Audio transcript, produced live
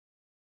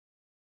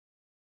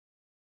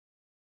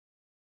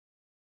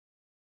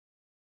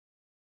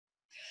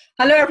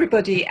Hello,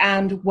 everybody,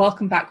 and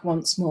welcome back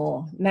once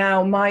more.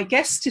 Now, my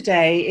guest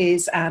today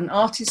is an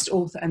artist,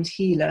 author, and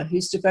healer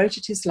who's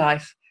devoted his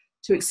life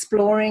to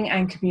exploring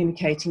and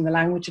communicating the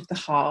language of the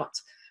heart,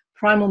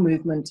 primal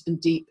movement, and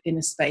deep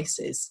inner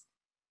spaces.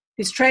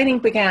 His training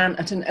began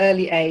at an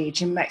early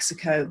age in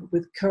Mexico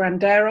with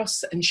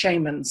curanderos and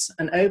shamans,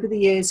 and over the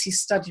years he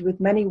studied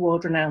with many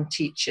world-renowned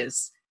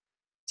teachers.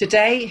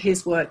 Today,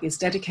 his work is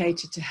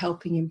dedicated to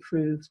helping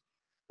improve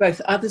both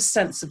others'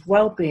 sense of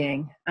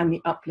well-being and the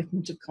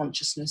upliftment of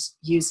consciousness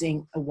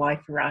using a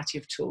wide variety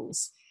of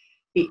tools.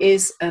 He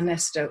is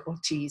Ernesto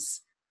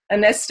Ortiz.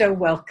 Ernesto,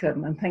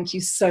 welcome, and thank you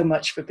so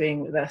much for being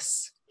with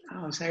us.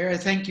 Oh, Saira,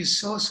 thank you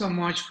so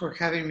much for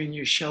having me in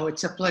your show.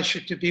 It's a pleasure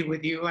to be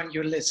with you and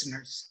your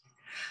listeners.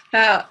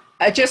 Now,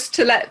 just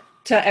to let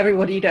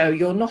everybody know,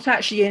 you're not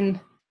actually in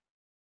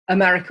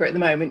America at the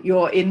moment.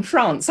 You're in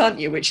France, aren't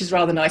you? Which is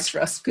rather nice for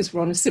us because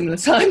we're on a similar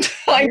time.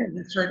 Yeah,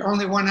 that's right.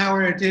 Only 1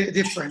 hour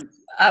different.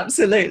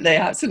 Absolutely.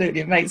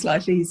 It makes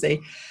life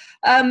easy.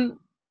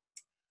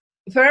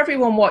 For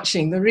everyone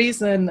watching, the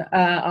reason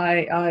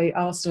I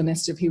asked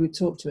Ernesto if he would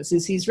talk to us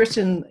is he's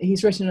written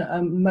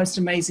a most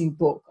amazing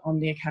book on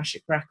the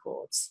Akashic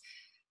Records,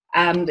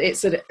 and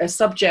it's a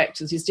subject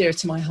that is dear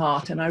to my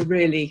heart, and I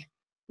really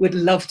would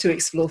love to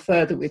explore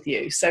further with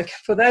you. So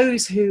for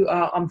those who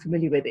are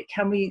unfamiliar with it,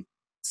 can we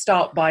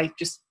start by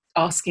just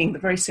asking the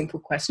very simple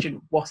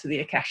question, what are the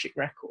Akashic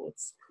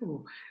Records?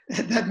 Ooh,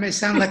 that may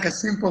sound like a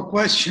simple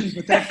question,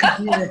 but that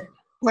could be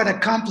quite a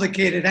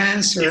complicated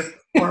answer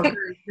or a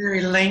very,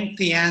 very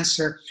lengthy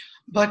answer.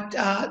 But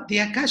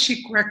the Akashic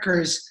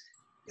Records,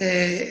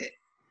 they're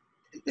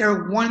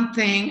one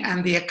thing,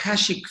 and the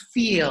Akashic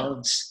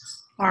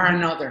fields are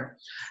another.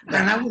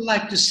 And I would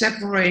like to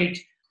separate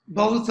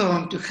both of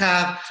them to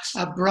have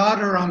a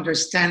broader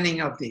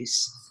understanding of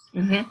this.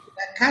 Mm-hmm.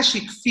 The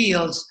Akashic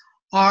fields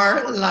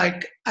are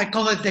like, I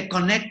call it the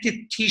connective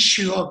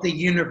tissue of the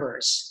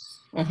universe.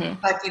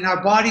 Mm-hmm. Like in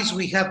our bodies,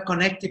 we have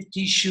connective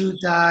tissue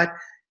that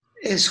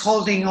is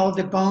holding all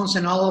the bones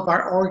and all of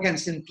our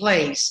organs in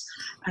place.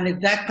 And if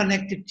that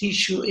connective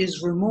tissue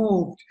is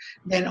removed,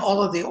 then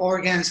all of the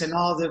organs and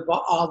all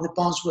the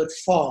bones would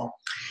fall.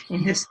 Mm-hmm.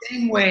 In the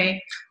same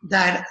way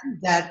that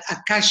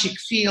Akashic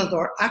field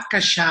or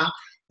Akasha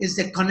is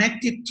the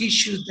connective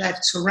tissue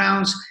that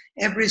surrounds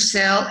every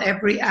cell,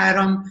 every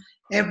atom,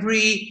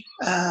 every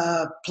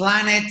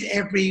planet,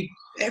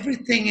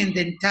 everything in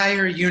the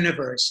entire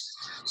universe.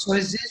 So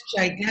it's this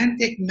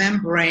gigantic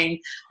membrane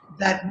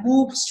that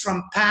moves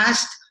from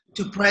past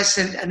to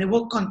present, and it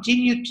will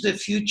continue to the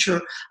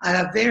future at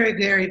a very,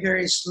 very,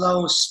 very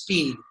slow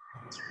speed.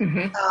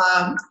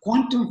 Mm-hmm.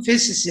 Quantum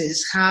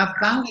physicists have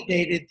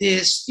validated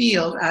this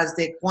field as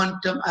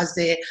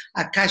the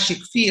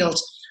Akashic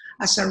fields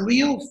as a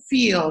real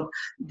field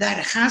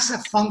that has a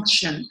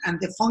function, and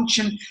the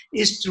function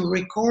is to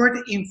record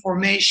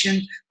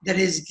information that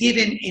is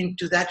given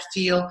into that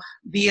field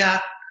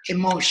via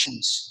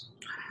emotions.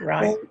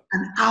 Right. Or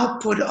an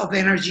output of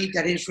energy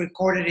that is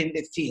recorded in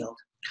the field.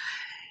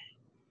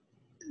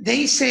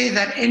 They say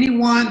that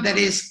anyone that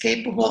is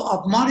capable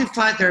of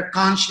modifying their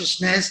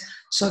consciousness,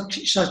 such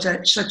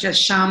as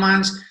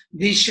shamans,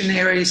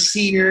 visionaries,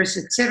 seers,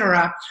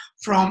 etc.,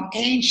 from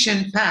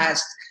ancient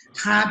past,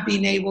 have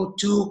been able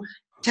to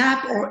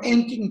tap or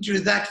enter into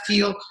that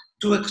field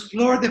to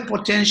explore the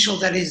potential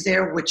that is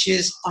there, which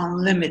is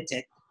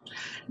unlimited.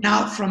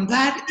 Now, from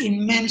that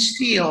immense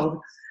field,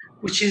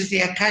 which is the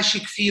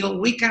Akashic field,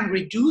 we can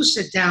reduce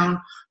it down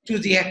to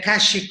the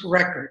Akashic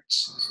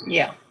Records.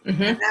 Yeah.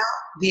 Mm-hmm. And now,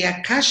 the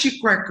Akashic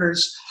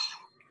Records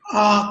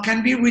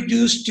can be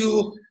reduced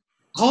to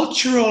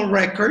cultural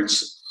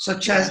records,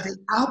 such as the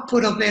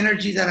output of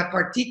energy that a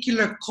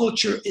particular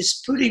culture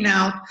is putting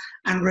out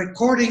and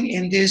recording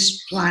in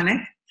this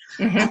planet.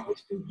 Mm-hmm. And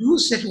we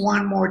reduce it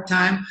one more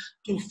time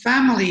to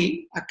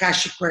family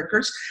Akashic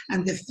Records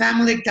and the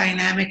family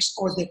dynamics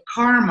or the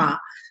karma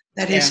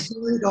that is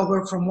carried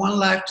over from one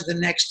life to the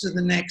next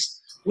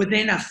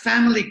within a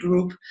family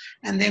group.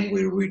 And then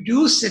we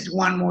reduce it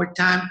one more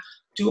time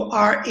to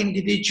our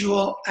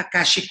individual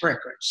Akashic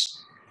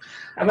Records.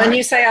 And when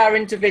you say our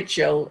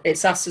individual,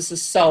 it's us as a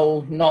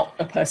soul, not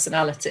a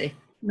personality.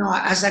 No,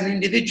 as an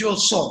individual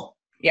soul.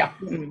 Yeah.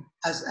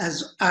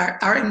 As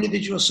our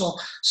individual soul.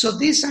 So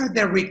these are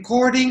the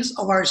recordings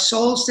of our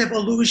soul's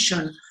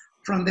evolution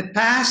from the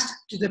past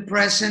to the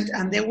present,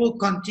 and they will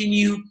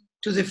continue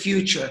to the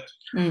future.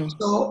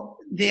 So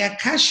the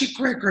Akashic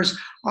Records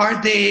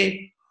are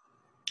the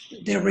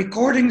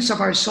recordings of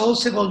our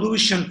soul's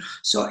evolution.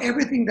 So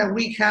everything that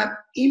we have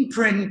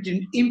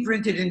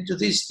imprinted into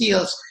these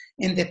fields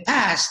in the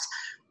past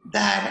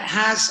that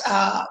has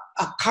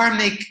a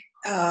karmic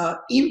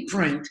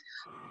imprint,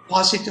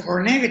 positive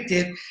or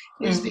negative,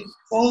 is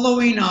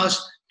following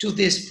us to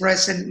this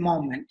present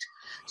moment.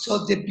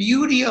 So the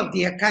beauty of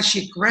the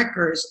Akashic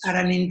Records at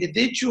an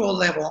individual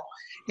level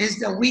is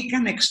that we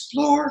can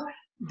explore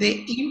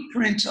the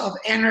imprints of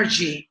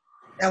energy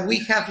that we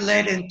have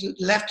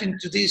left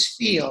into this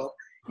field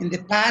in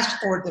the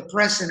past or the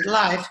present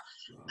life,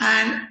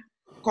 and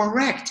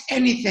correct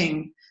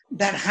anything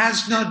that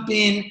has not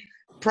been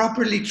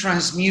properly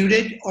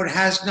transmuted or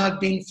has not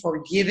been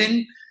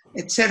forgiven,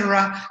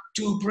 etc.,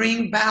 to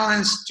bring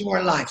balance to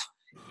our life.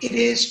 It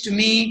is, to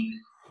me,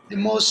 the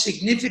most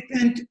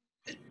significant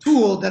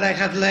tool that I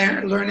have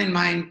learned in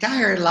my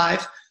entire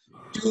life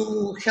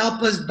to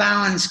help us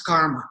balance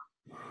karma.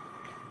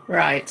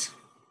 Right.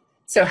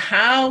 So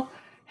how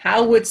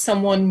would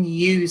someone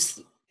use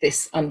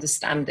this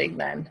understanding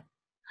then?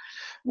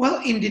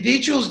 Well,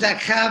 individuals that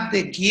have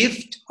the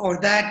gift or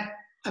that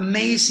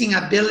amazing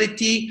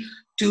ability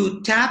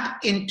to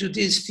tap into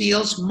these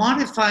fields,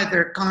 modify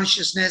their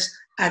consciousness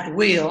at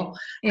will,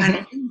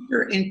 and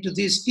enter into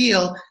this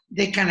field,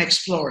 they can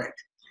explore it.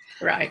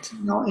 Right.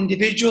 You know,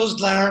 individuals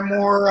that are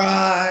more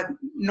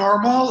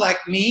normal, like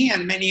me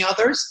and many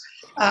others,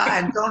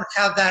 and don't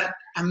have that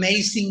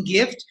amazing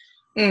gift,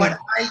 what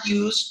I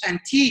use and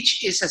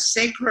teach is a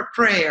sacred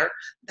prayer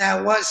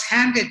that was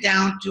handed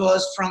down to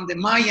us from the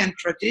Mayan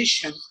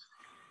tradition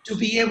to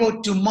be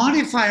able to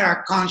modify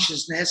our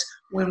consciousness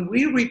when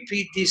we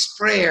repeat this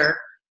prayer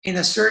in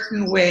a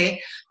certain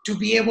way, to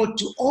be able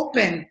to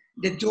open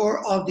the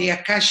door of the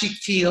Akashic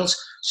fields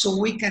so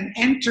we can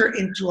enter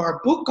into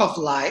our book of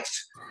life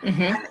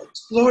and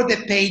explore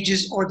the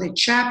pages or the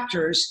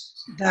chapters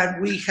that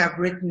we have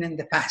written in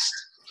the past.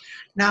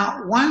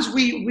 Now, once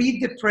we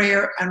read the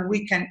prayer and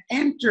we can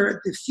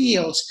enter the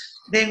fields,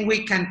 then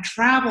we can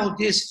travel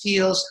these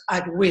fields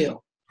at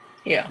will.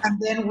 Yeah.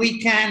 And then we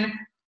can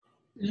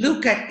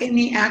look at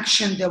any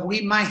action that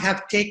we might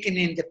have taken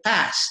in the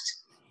past.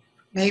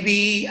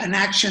 Maybe an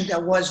action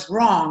that was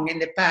wrong in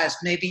the past.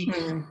 Maybe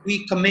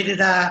we committed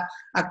a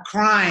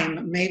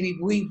crime. Maybe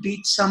we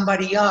beat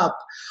somebody up,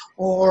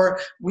 or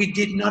we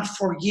did not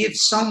forgive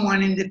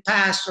someone in the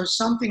past, or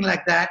something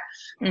like that.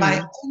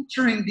 By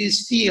entering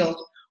this field,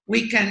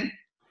 we can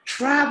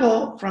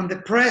travel from the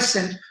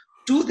present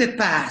to the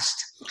past.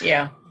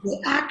 Yeah.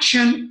 The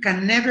action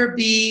can never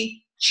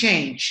be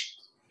changed.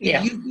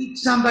 If you beat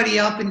somebody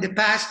up in the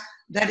past,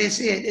 that is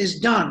it, is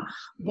done.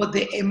 But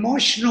the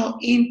emotional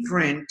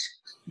imprint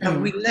that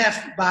we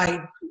left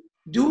by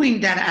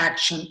doing that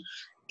action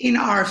in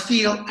our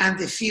field and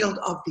the field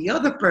of the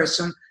other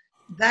person,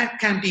 that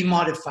can be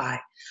modified.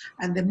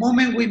 And the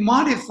moment we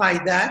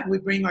modify that, we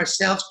bring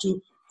ourselves to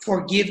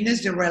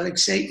forgiveness, the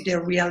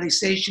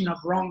realization of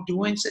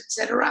wrongdoings,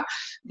 etc.,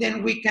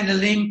 then we can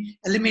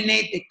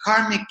eliminate the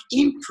karmic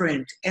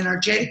imprint,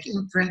 energetic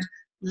imprint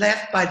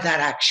left by that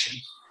action.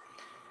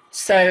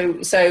 So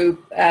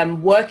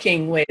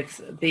working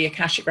with the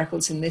Akashic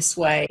Records in this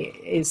way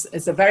is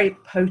a very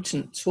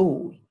potent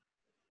tool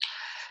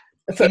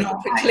for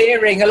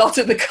clearing a lot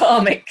of the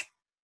karmic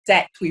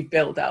debt we've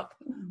built up.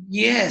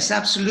 Yes,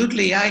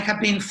 absolutely. I have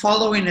been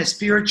following a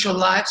spiritual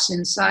life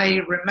since I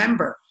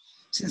remember.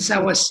 Since I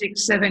was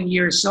 6, 7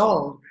 years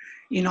old.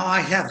 You know, I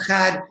have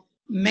had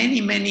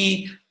many,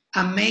 many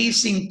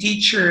amazing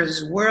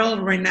teachers,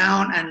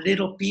 world-renowned and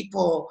little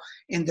people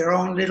in their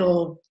own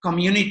little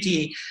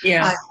community.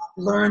 Yeah. I've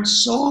learned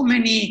so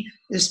many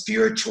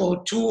spiritual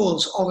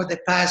tools over the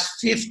past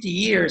 50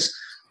 years.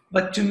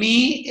 But to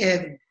me,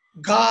 if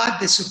God,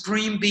 the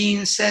Supreme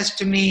Being, says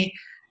to me,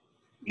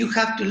 you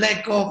have to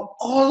let go of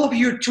all of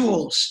your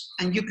tools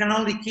and you can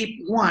only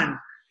keep one,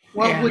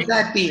 what would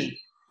that be?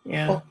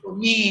 Yeah. But for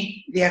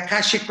me, the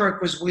Akashic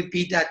Records would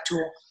be that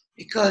tool,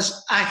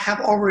 because I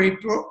have already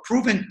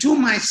proven to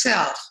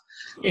myself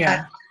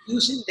that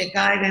using the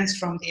guidance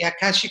from the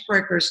Akashic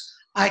Records,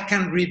 I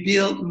can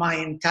rebuild my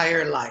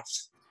entire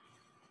life.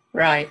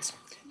 Right.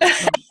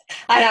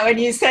 And when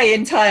you say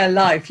entire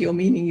life, you're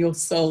meaning your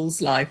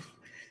soul's life.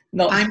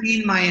 Not. I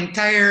mean my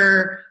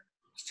entire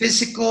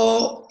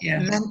physical,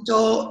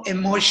 mental,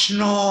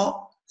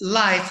 emotional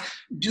life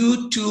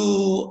due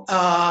to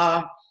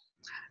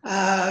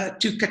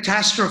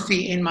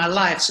catastrophe in my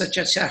life, such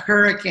as a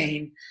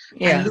hurricane,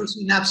 and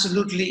losing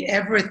absolutely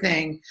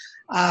everything,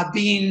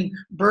 being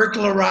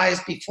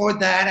burglarized before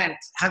that, and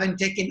having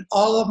taken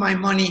all of my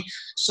money.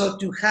 So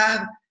to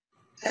have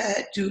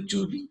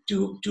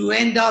to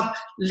end up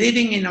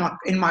living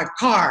in my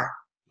car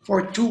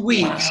for 2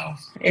 weeks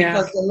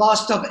because the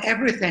loss of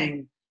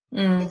everything,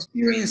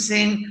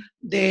 experiencing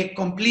the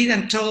complete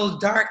and total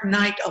dark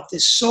night of the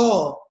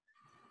soul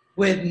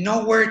with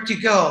nowhere to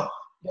go.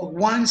 But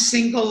one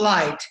single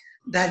light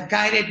that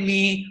guided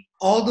me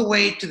all the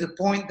way to the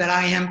point that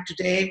I am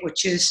today,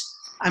 which is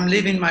I'm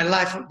living my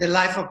life, the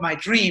life of my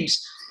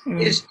dreams,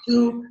 is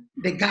through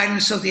the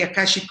guidance of the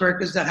Akashic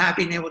Records that have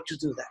been able to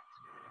do that.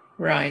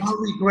 Right. No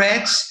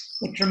regrets,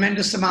 a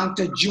tremendous amount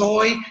of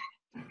joy,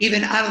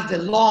 even out of the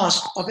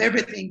loss of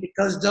everything,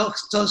 because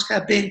those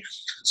have been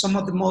some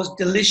of the most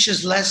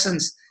delicious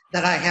lessons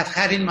that I have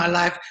had in my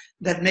life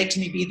that makes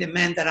me be the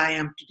man that I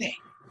am today.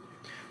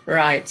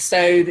 Right.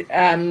 So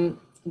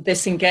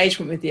this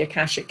engagement with the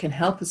Akashic can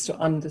help us to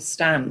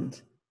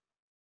understand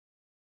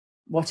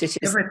what it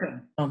is.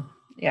 Everything. Everything.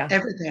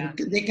 Yeah.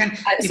 They can.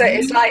 So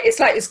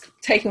it's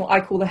taking what I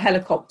call the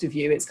helicopter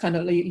view. It's kind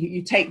of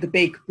you take the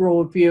big,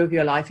 broad view of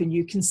your life, and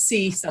you can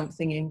see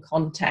something in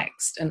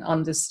context and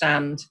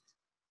understand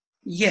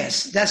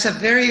Yes, that's a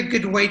very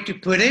good way to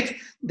put it.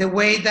 The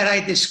way that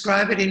I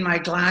describe it in my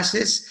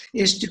classes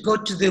is to go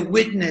to the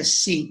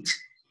witness seat.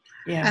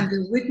 Yeah. And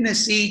the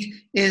witness seat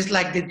is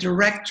like the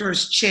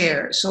director's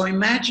chair. So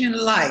imagine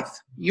life,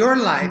 your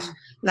life,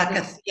 like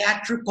a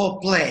theatrical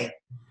play.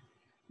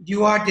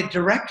 You are the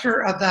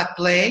director of that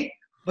play,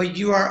 but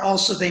you are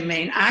also the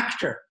main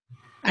actor.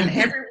 And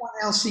everyone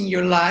else in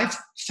your life,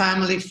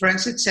 family,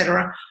 friends,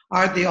 etc.,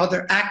 are the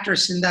other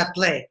actors in that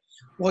play.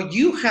 Well,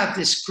 you have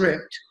the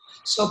script.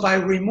 So by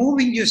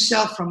removing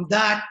yourself from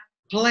that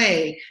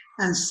play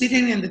and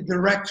sitting in the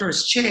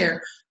director's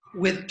chair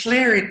with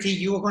clarity,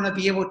 you are going to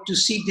be able to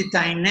see the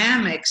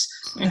dynamics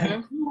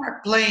that you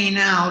are playing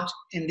out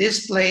in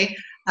this play,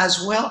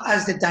 as well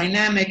as the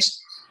dynamics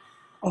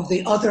of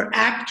the other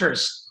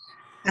actors.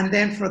 And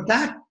then from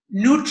that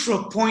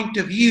neutral point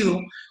of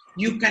view,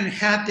 you can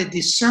have the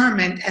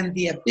discernment and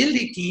the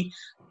ability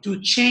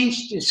to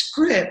change the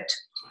script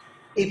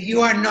if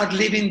you are not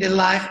living the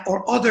life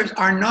or others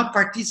are not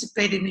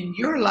participating in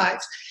your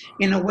life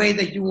in a way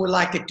that you would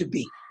like it to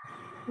be.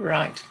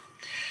 Right.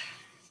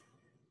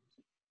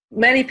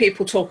 Many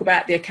people talk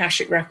about the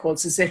Akashic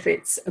Records as if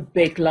it's a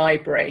big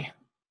library.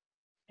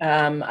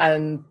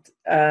 You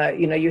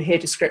hear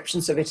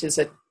descriptions of it as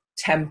a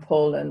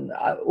temple and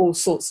all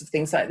sorts of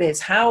things like this.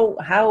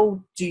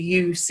 How do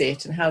you see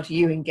it and how do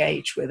you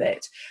engage with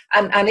it?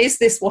 And is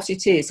this what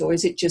it is, or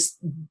is it just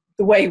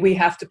the way we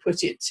have to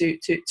put it to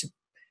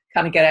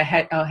kind of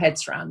get our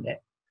heads around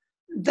it?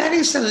 That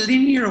is a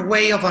linear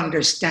way of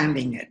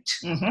understanding it.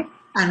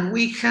 And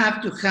we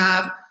have to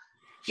have,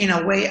 in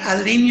a way,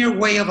 a linear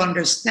way of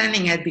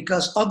understanding it,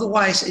 because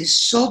otherwise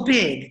it's so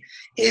big.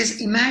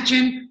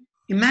 Imagine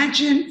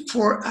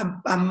for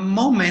a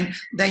moment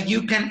that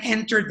you can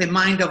enter the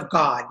mind of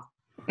God.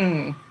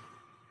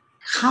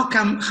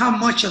 How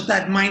much of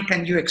that mind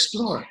can you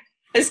explore?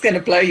 It's going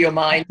to blow your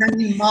mind.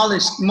 Any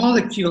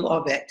molecule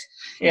of it.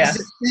 Yeah. It's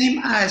the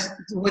same as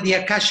with the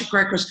Akashic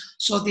Records.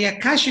 So the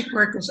Akashic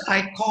Records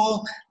I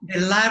call the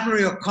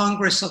Library of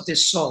Congress of the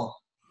soul.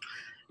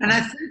 And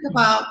I think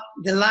about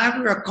the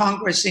Library of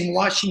Congress in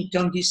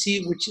Washington,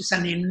 D.C., which is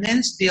an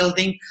immense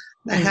building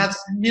that has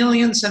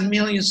millions and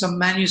millions of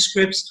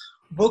manuscripts,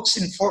 books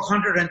in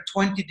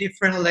 420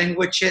 different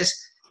languages,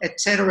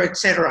 etc.,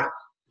 etc.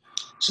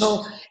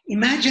 So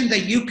imagine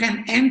that you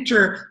can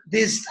enter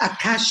this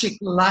Akashic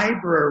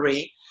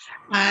library,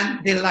 and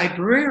the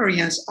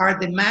librarians are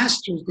the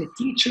masters, the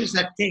teachers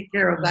that take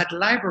care of that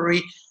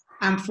library.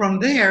 And from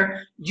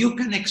there, you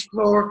can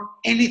explore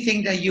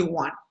anything that you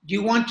want. Do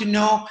you want to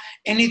know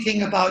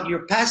anything about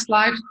your past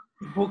life?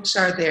 The books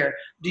are there.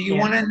 Do you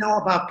want to know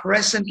about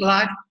present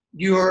life,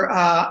 your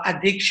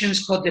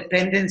addictions,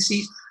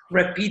 codependencies,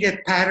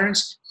 repeated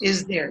patterns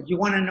is there. You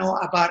want to know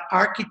about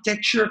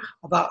architecture,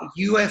 about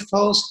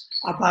UFOs,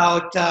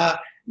 about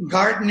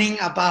gardening,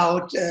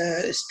 about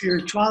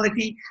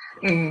spirituality,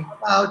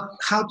 about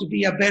how to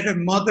be a better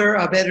mother,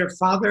 a better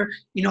father.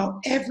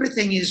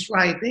 Everything is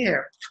right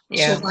there.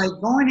 Yeah. So by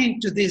going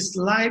into this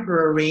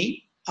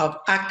library of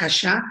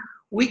Akasha,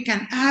 we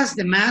can ask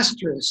the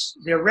masters,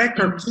 the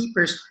record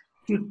keepers,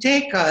 to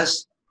take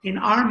us in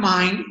our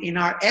mind, in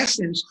our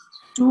essence,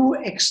 to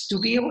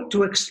be able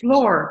to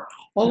explore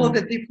all of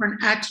the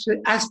different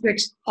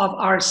aspects of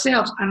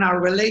ourselves and our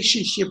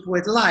relationship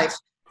with life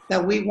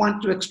that we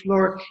want to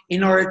explore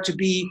in order to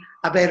be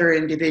a better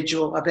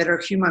individual, a better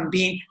human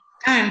being,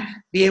 and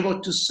be able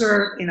to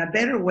serve in a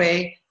better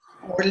way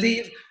or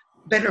leave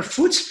better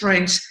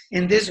footprints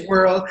in this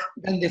world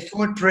than the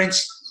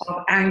footprints of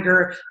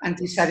anger and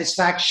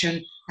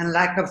dissatisfaction and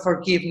lack of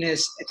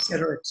forgiveness,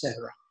 etc.,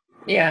 etc.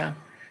 Yeah.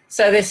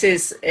 So this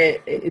is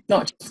it's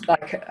not just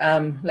like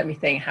let me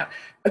think, a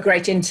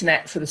great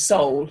internet for the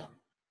soul,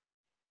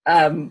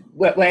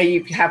 where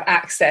you have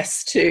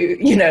access to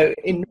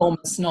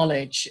enormous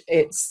knowledge.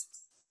 It's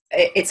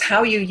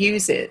how you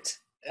use it.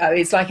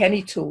 It's like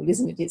any tool,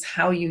 isn't it? It's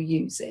how you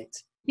use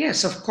it.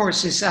 Yes, of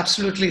course, it's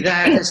absolutely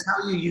that. It's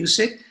how you use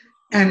it,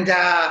 and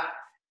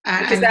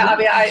because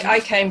I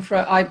came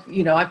from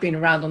I've been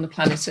around on the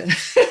planet a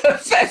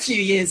fair few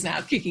years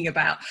now, kicking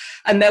about,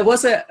 and there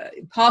was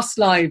past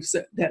lives.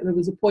 There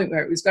was a point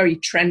where it was very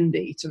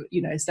trendy to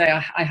say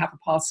I have a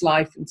past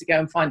life, and to go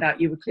and find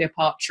out you were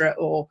Cleopatra,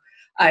 or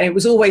it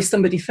was always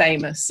somebody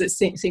famous. It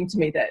seemed to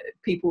me that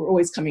people were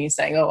always coming and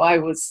saying, "Oh, I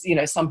was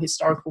some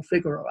historical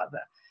figure or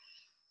other."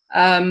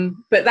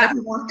 But that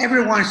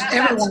everyone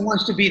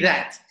wants to be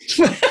that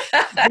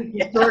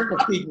historical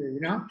figure,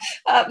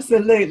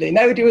 Absolutely,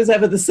 nobody was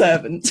ever the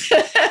servant.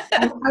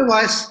 I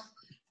was,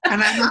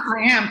 and I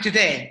am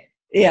today.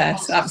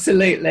 Yes,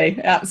 absolutely.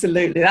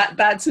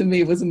 That to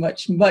me was a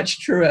much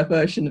truer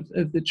version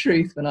of the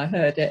truth when I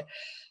heard it.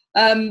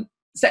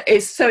 So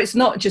it's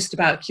not just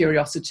about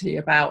curiosity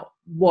about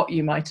what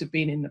you might have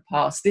been in the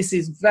past. This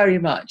is very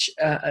much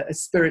a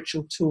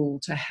spiritual tool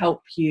to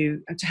help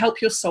your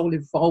soul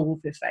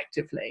evolve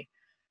effectively.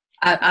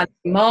 And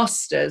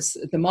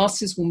the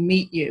masters will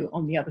meet you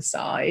on the other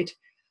side,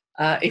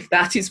 if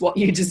that is what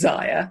you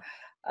desire,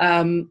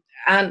 and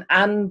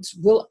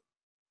will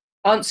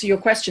answer your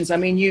questions. I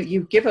mean,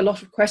 you give a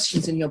lot of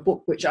questions in your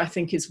book, which I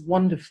think is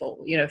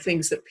wonderful, you know,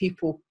 things that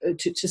people,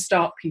 to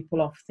start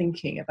people off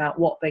thinking about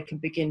what they can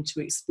begin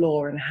to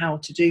explore and how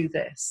to do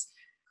this.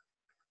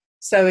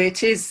 So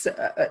it is,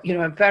 you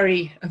know, a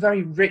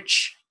very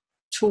rich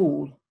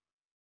tool.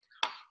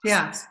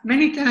 Yeah,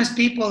 many times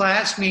people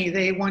ask me,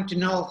 they want to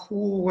know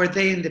who were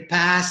they in the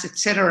past,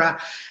 etc.,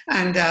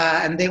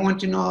 and they want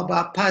to know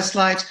about past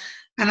lives.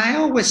 And I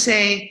always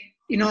say,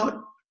 you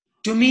know,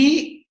 to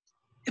me,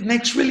 it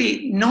makes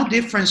really no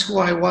difference who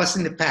I was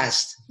in the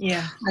past.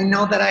 Yeah, I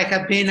know that I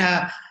have been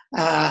a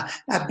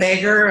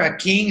beggar, a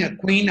king, a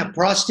queen, a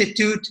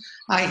prostitute.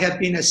 I have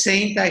been a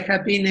saint. I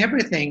have been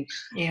everything.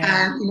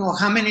 yeah, And you know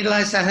how many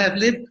lives I have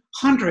lived?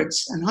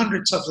 Hundreds and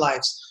hundreds of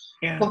lives.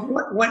 yeah, But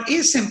what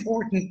is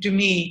important to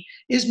me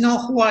is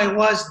not who I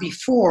was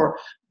before,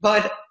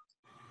 but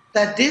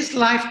that this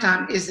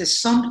lifetime is the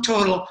sum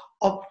total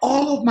of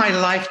all of my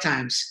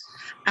lifetimes.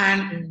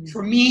 And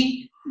for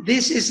me,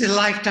 this is a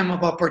lifetime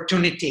of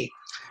opportunity.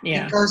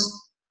 yeah, Because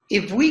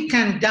if we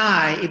can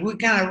die, if we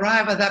can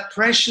arrive at that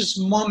precious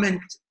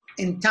moment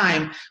in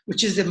time,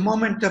 which is the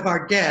moment of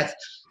our death,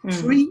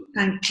 free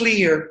and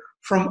clear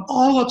from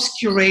all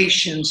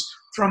obscurations,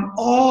 from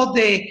all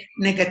the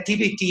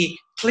negativity,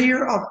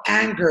 clear of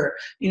anger,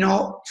 you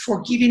know,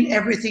 forgiving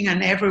everything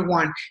and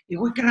everyone. If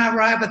we can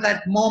arrive at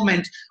that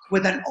moment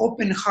with an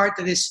open heart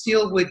that is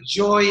filled with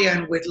joy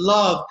and with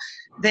love,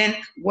 then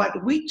what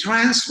we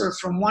transfer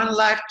from one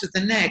life to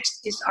the next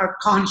is our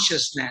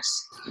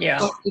consciousness. yeah.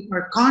 So if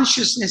our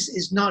consciousness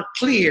is not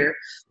clear,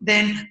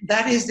 then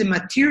that is the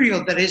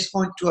material that is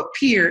going to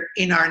appear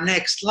in our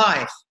next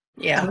life.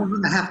 Yeah. And we're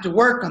going to have to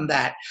work on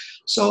that.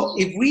 So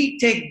if we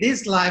take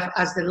this life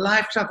as the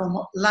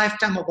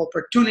lifetime of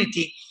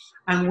opportunity,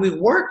 and we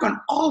work on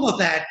all of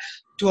that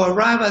to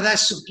arrive at that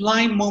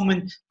sublime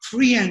moment,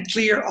 free and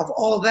clear of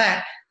all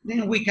that,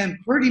 then we can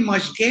pretty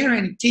much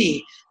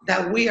guarantee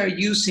that we are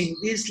using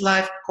this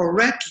life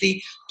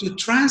correctly to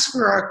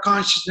transfer our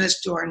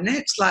consciousness to our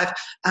next life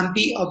and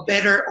be of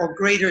better or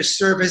greater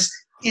service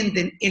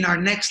in our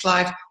next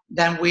life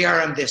than we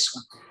are on this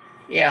one.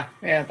 Yeah,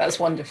 that's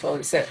wonderful.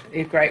 It's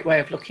a great way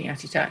of looking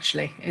at it,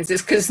 actually. Is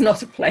this because it's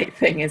not a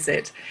plaything, is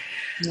it?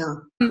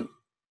 No.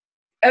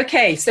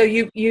 Okay, so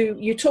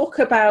you talk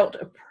about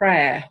a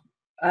prayer.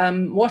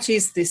 What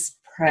is this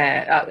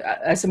prayer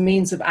as a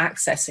means of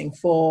accessing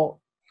for,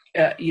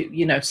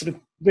 you know, sort of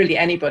really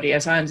anybody?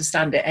 As I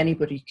understand it,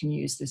 anybody can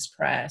use this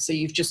prayer. So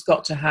you've just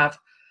got to have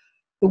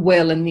the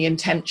will and the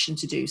intention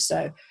to do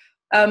so.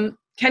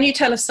 Can you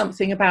tell us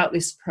something about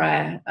this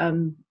prayer,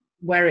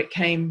 where it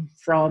came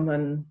from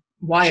and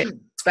why it's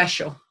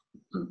special?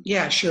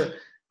 Yeah, sure.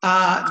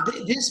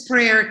 This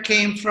prayer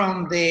came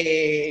from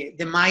the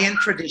Mayan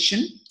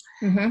tradition.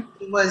 Mm-hmm.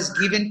 It was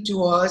given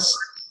to us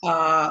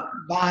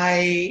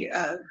by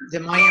the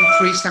Mayan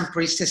priests and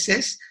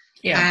priestesses.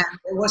 Yeah. And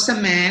there was a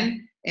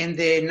man in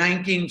the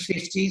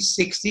 1950s,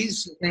 60s,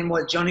 his name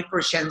was Johnny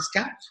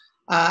Prochaska,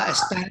 a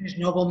Spanish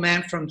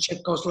nobleman from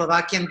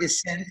Czechoslovakian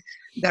descent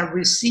that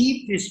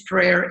received this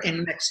prayer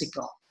in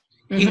Mexico.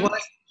 Mm-hmm. He was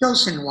the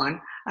chosen one,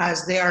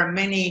 as there are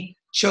many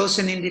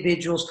chosen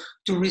individuals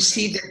to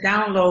receive the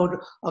download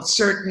of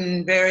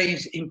certain very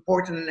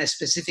important and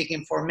specific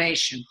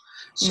information.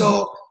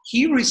 So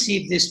he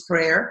received this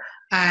prayer,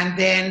 and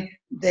then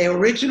the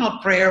original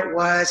prayer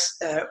was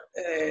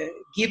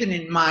given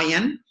in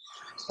Mayan.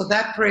 So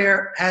that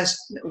prayer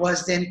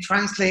was then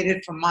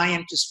translated from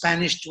Mayan to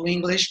Spanish to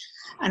English,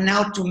 and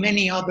now to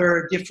many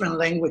other different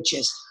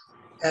languages.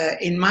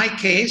 In my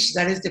case,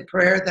 that is the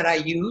prayer that I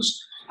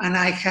use, and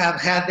I have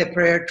had the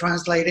prayer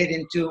translated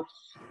into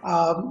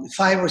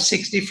 5 or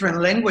 6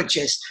 different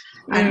languages.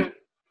 And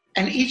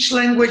each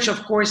language,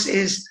 of course,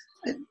 is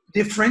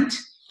different.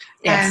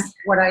 Yes. And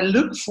what I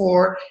look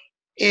for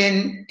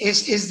in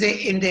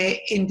the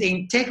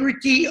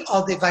integrity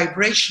of the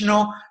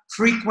vibrational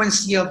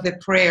frequency of the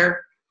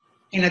prayer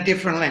in a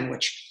different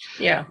language.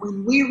 Yeah.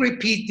 When we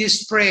repeat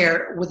this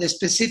prayer with a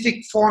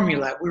specific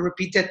formula, we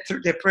repeat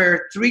the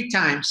prayer 3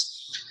 times,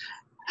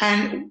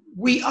 and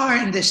we are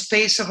in the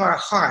space of our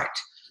heart,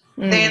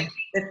 then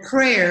the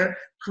prayer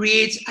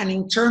creates an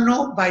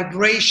internal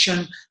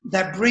vibration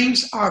that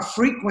brings our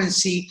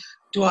frequency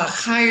to a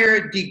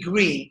higher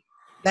degree.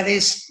 That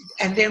is,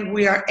 and then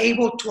we are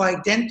able to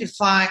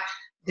identify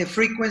the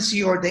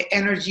frequency or the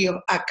energy of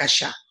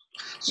Akasha.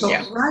 So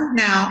right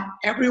now,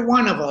 every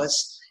one of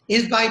us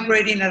is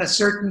vibrating at a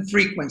certain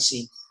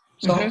frequency.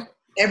 So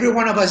every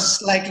one of us is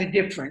slightly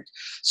different.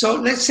 So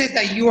let's say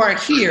that you are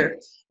here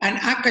and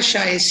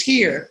Akasha is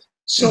here.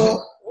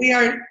 So we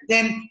are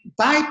then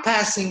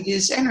bypassing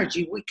this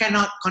energy. We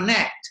cannot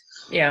connect.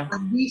 Yeah.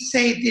 When we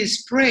say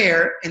this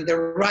prayer in the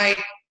right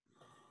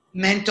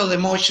mental,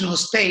 emotional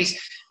space,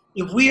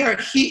 if we are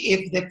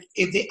here,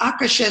 if the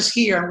Akasha is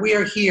here and we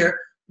are here,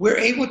 we're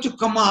able to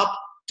come up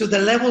to the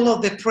level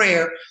of the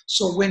prayer.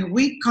 So when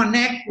we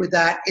connect with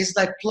that, it's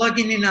like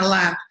plugging in a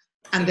lamp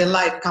and the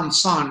light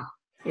comes on.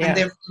 Yeah. And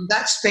then from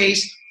that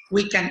space,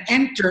 we can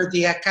enter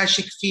the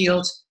Akashic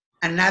fields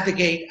and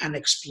navigate and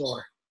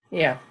explore.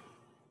 Yeah.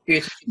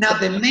 Beautiful. Now,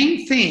 the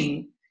main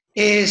thing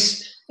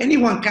is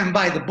anyone can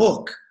buy the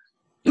book.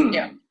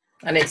 Yeah.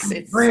 And it's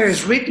prayer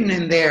is written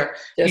in there,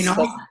 you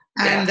know.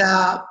 And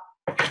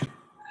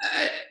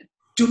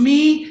to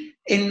me,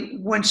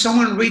 when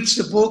someone reads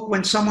the book,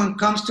 when someone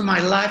comes to my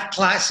live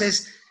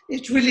classes,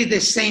 it's really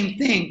the same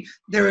thing.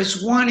 There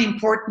is one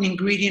important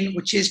ingredient,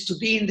 which is to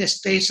be in the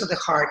space of the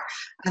heart.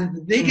 And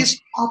the biggest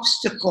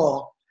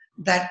obstacle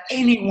that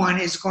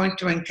anyone is going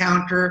to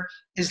encounter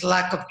is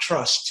lack of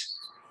trust,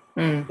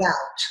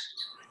 doubt.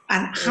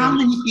 And how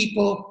many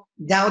people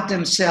doubt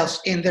themselves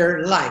in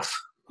their life?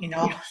 You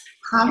know,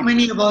 how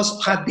many of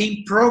us have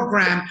been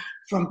programmed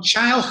from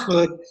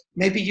childhood?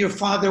 Maybe your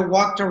father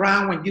walked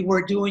around when you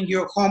were doing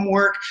your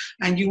homework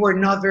and you were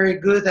not very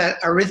good at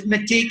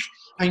arithmetic,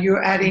 and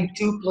you're adding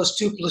 2 +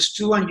 2 +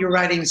 2 and you're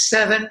writing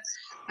 7,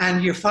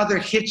 and your father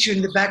hits you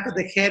in the back of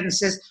the head and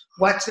says,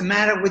 "What's the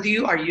matter with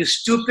you? Are you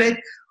stupid?"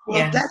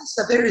 Well, that's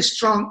a very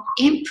strong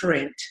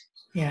imprint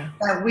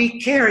that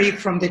we carry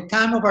from the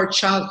time of our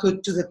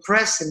childhood to the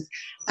present.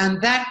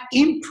 And that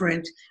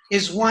imprint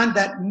is one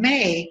that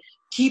may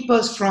keep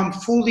us from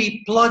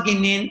fully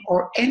plugging in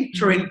or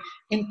entering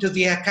into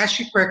the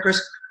Akashic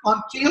Records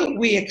until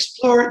we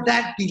explore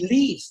that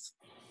belief.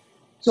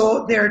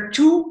 So there are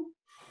two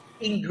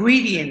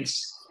ingredients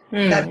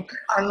that make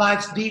our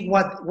lives be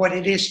what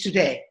it is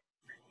today.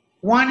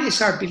 One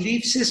is our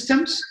belief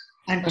systems,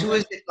 and two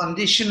is the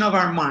condition of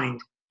our mind.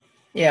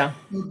 Yeah.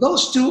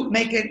 Those two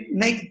make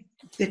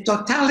the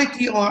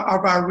totality of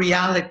our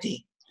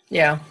reality.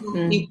 Yeah.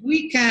 If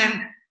we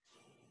can,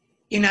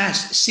 in a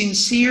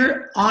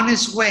sincere,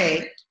 honest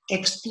way,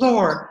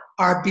 explore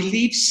our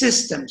belief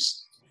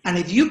systems, and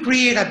if you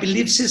create a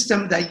belief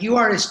system that you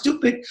are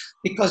stupid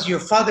because your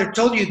father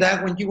told you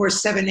that when you were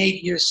 7,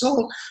 8 years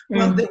old,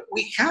 well,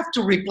 we have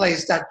to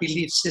replace that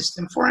belief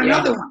system for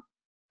another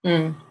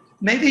one.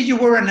 Maybe you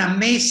were an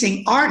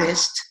amazing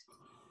artist,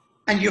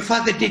 and your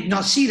father did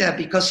not see that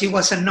because he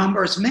was a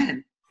numbers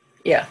man.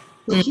 Yeah.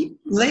 So he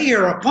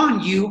layer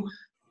upon you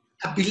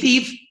a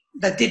belief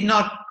that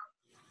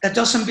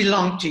doesn't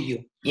belong to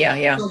you. Yeah,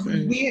 yeah. So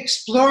when we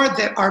explore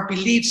our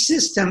belief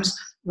systems,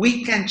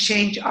 we can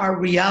change our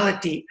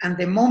reality. And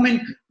the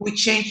moment we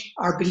change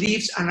our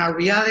beliefs and our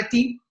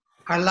reality,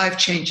 our life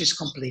changes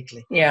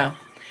completely. Yeah.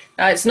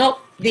 It's not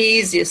the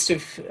easiest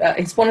of,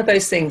 it's one of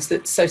those things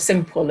that's so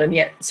simple and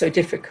yet so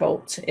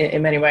difficult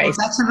in many ways.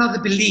 Well, that's another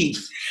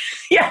belief.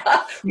 Yeah.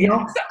 You know?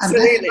 And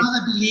Absolutely. that's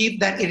another belief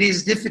that it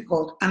is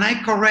difficult. And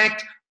I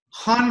correct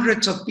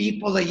hundreds of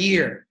people a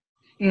year.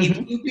 If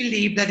you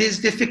believe that is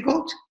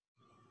difficult,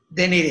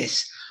 then it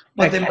is.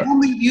 But the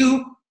moment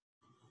you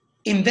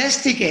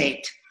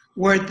investigate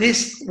where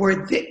this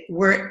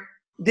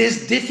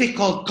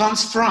difficult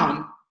comes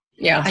from,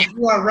 and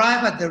you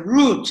arrive at the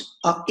root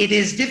of it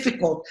is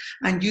difficult,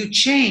 and you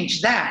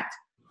change that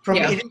from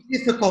it is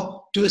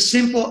difficult to a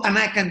simple, and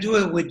I can do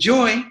it with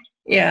joy.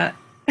 Yeah.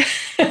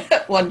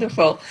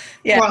 Wonderful.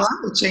 Yeah. Well,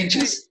 it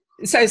changes.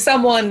 So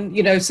someone,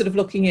 you know, sort of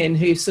looking in,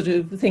 who's sort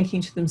of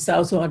thinking to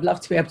themselves, "Oh, I'd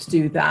love to be able to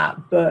do that,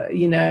 but,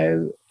 you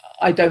know,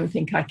 I don't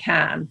think I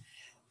can."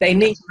 They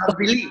need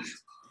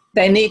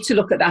to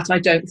look at that, "I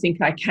don't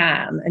think I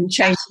can," and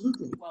change.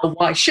 Well,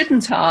 why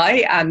shouldn't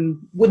I? And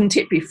wouldn't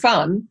it be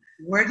fun?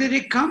 Where did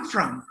it come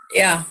from?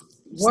 Yeah.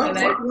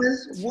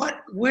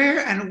 Where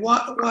and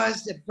what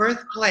was the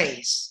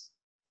birthplace,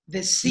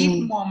 the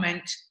seed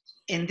moment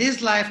in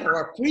this life or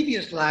a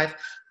previous life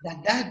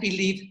that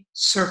belief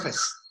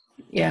surfaced?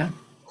 Yeah.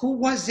 Who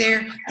was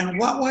there, and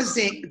what was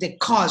the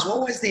cause?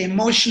 What was the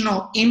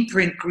emotional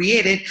imprint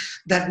created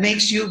that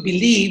makes you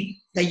believe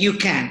that you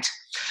can't?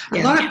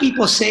 A lot of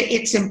people say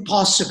it's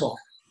impossible.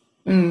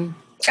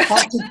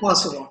 It's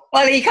impossible.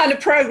 Well, you kind of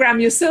program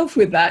yourself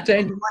with that,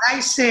 don't you? What I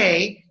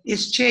say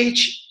is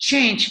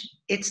change.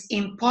 It's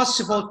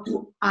impossible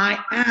to I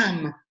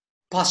am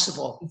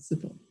possible.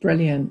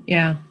 Brilliant.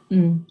 Yeah.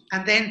 And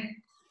then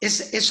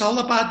it's all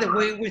about the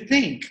way we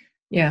think.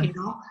 Yeah. You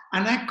know,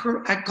 and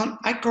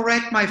I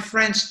correct my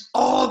friends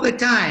all the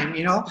time.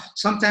 You know,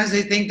 sometimes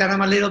they think that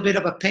I'm a little bit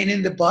of a pain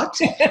in the butt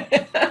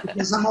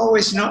because I'm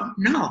always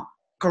no.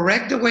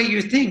 Correct the way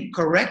you think.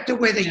 Correct the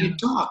way that you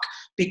talk,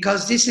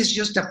 because this is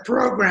just a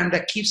program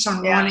that keeps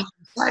on running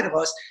inside of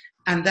us,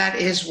 and that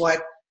is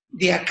what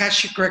the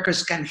Akashic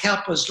Records can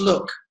help us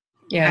look.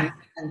 And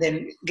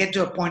then get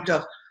to a point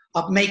of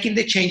making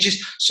the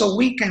changes so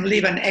we can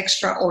live an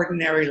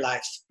extraordinary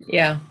life.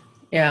 Yeah.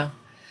 Yeah.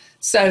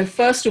 So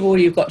first of all,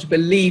 you've got to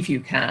believe you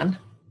can.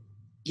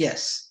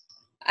 Yes.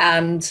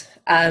 And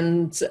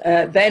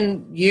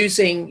then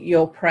using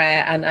your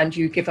prayer, and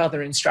you give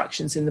other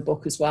instructions in the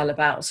book as well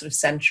about sort of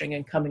centering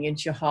and coming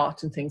into your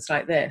heart and things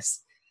like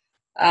this.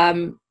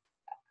 And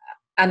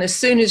as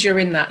soon as you're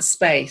in that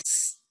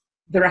space,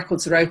 the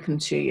records are open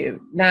to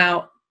you.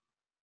 Now,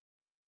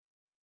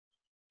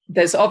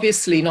 there's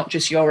obviously not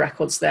just your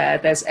records there.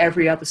 There's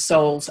every other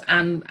soul's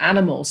and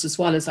animals, as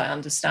well as I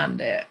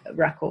understand it,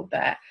 record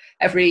there.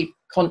 Every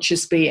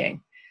conscious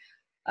being.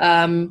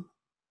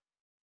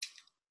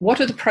 What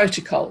are the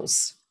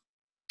protocols?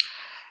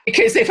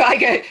 Because if I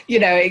go,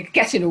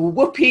 getting a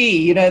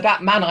whoopee,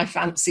 that man I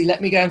fancy,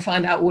 let me go and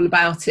find out all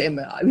about him.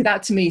 I mean,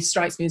 that to me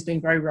strikes me as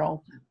being very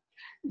wrong.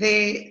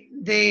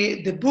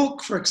 The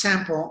book, for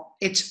example,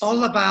 it's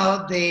all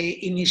about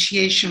the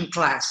initiation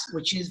class,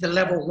 which is the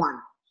level 1.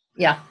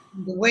 Yeah.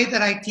 The way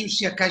that I teach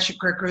the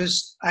Akashic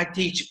Records, I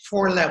teach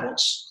 4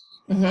 levels.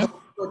 Mm-hmm.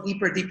 So go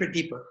deeper, deeper,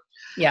 deeper.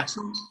 Yeah.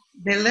 So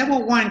the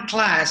level 1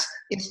 class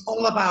is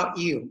all about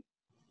you.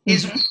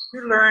 Is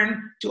you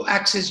learn to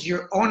access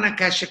your own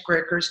Akashic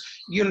Records.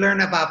 You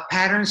learn about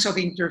patterns of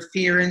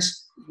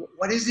interference.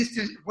 What is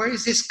this? Where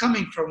is this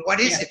coming from?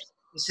 What is it?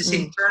 Is this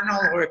internal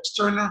or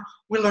external?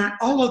 We learn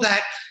all of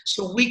that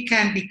so we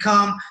can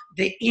become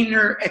the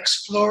inner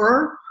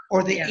explorer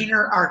or the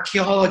inner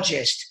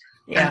archaeologist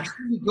and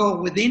truly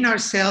go within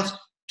ourselves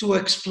to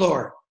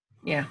explore.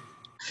 Yeah.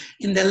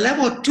 In the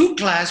level 2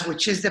 class,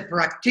 which is the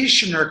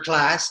practitioner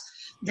class,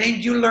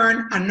 then you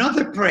learn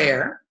another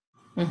prayer,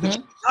 which is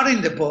not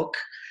in the book.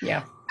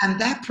 Yeah. And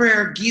that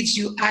prayer gives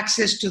you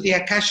access to the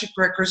Akashic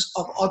Records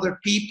of other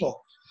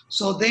people.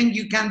 So then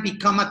you can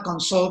become a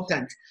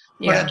consultant.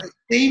 But at the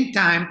same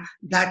time,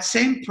 that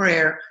same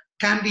prayer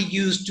can be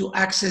used to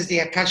access the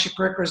Akashic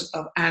Records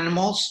of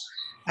animals,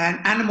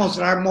 and animals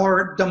that are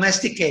more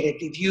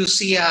domesticated. If you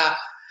see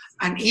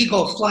an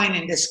eagle flying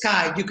in the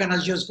sky, you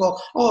cannot just go,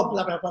 oh,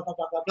 blah, blah, blah, blah,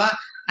 blah, blah, blah,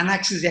 and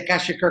access the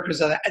Akashic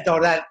Records of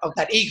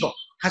that eagle.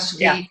 It has to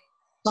be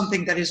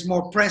something that is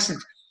more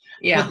present.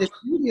 Yeah. But the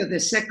beauty of the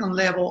second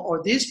level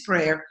or this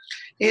prayer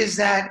is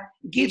that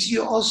gives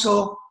you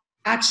also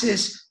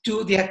access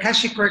to the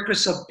Akashic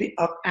Records of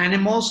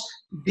animals,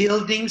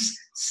 buildings,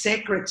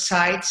 sacred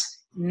sites,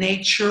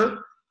 nature.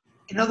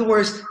 In other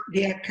words,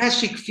 the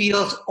Akashic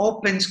field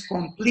opens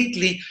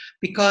completely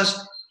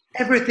because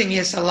everything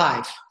is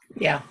alive.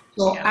 Yeah.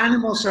 So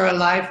animals are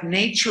alive,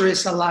 nature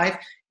is alive.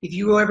 If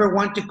you ever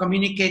want to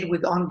communicate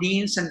with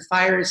undines and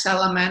fire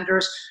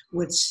salamanders,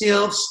 with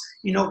sylphs,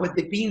 with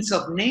the beings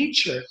of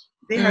nature,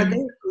 they are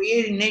there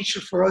creating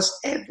nature for us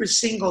every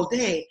single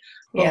day.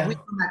 But we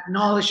don't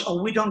acknowledge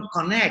or we don't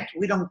connect.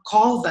 We don't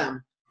call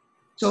them.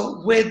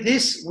 So with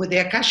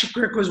the Akashic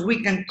Records,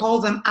 we can call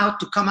them out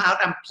to come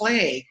out and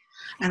play.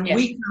 And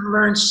we can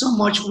learn so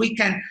much. We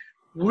can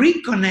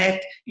reconnect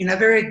in a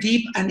very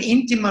deep and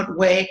intimate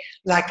way,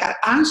 like our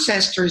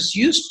ancestors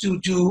used to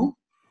do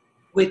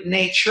with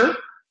nature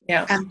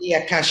and the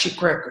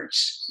Akashic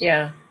Records.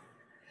 Yeah.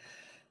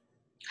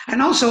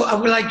 And also, I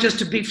would like just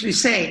to briefly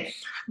say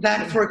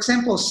that, for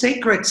example,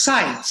 sacred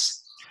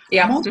sites,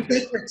 most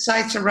sacred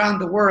sites around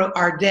the world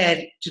are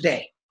dead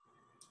today.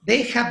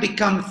 They have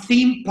become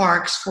theme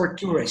parks for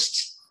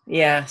tourists.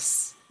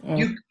 Yes.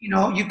 You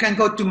can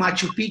go to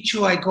Machu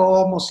Picchu. I go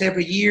almost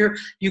every year.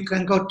 You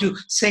can go to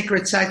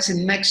sacred sites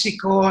in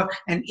Mexico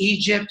and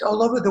Egypt,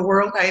 all over the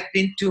world. I've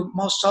been to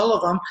most all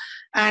of them.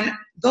 And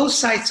those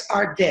sites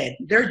are dead.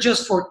 They're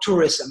just for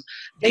tourism.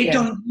 They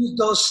don't use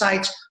those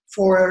sites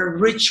for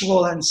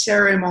ritual and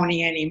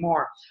ceremony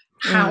anymore.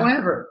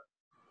 However,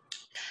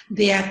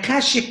 the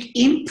Akashic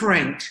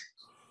imprint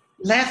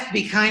left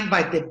behind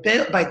by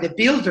the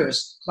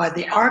builders, by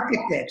the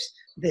architects,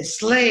 the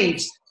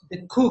slaves,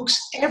 the cooks,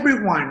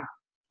 everyone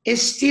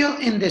is still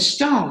in the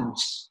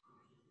stones.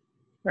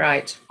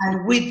 Right.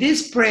 And with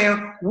this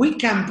prayer, we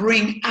can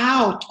bring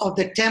out of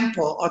the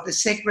temple or the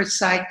sacred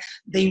site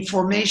the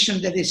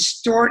information that is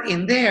stored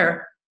in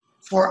there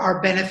for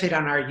our benefit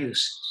and our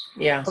use.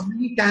 Yeah. So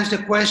many times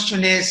the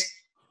question is,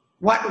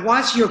 what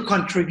was your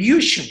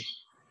contribution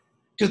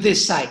to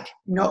this site?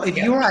 If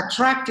you're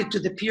attracted to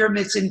the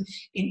pyramids in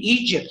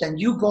Egypt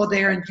and you go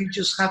there and you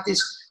just have this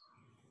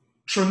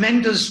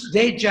tremendous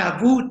deja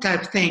vu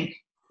type thing,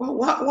 well,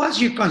 what was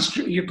your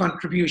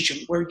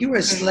contribution? Were you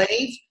a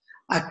slave,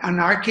 an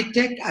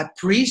architect, a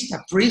priest, a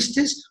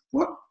priestess?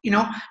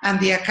 And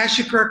the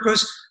Akashic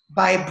Records,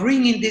 by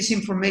bringing this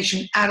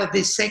information out of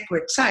these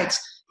sacred sites,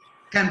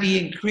 can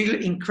be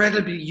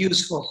incredibly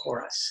useful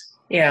for us.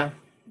 Yeah,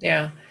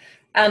 yeah.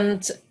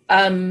 And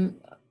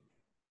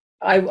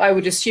I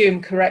would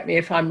assume, correct me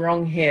if I'm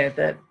wrong here,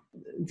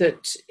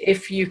 that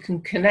if you can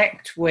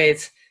connect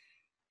with,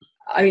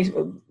 I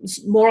mean,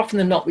 more often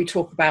than not, we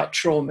talk about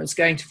traumas,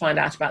 going to find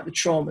out about the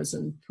traumas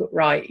and put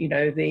right,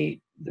 the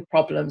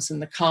problems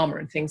and the karma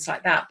and things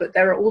like that. But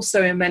there are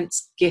also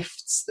immense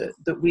gifts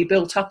that we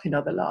built up in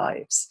other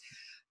lives.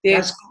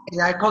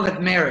 I call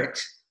it merit.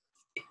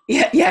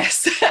 Yeah,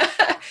 yes.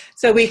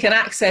 So we can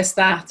access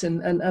that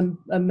and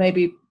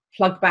maybe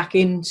plug back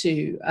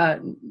into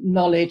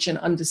knowledge and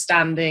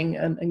understanding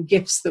and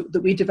gifts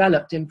that we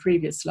developed in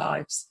previous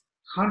lives.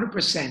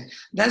 100%.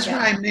 That's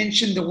why I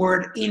mentioned the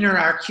word inner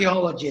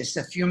archaeologist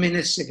a few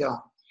minutes ago.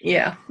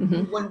 Yeah.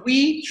 Mm-hmm. When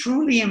we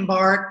truly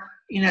embark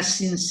in a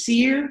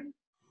sincere,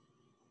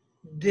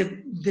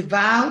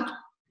 devout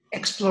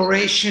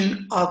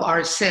exploration of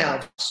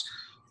ourselves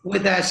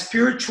with a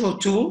spiritual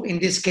tool, in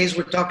this case,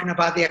 we're talking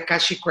about the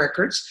Akashic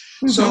Records.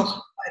 Mm-hmm. So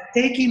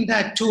by taking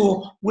that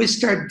tool, we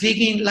start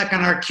digging like an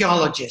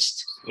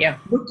archaeologist,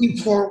 looking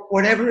for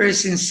whatever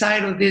is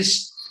inside of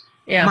this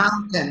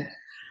mountain.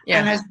 Yeah.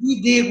 And as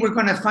we dig, we're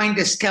going to find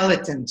the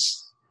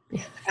skeletons.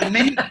 And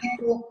many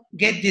people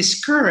get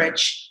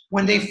discouraged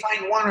when they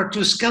find one or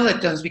two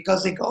skeletons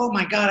because they go, oh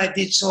my God, I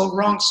did so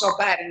wrong, so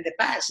bad in the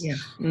past. Yeah.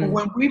 But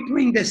when we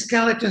bring the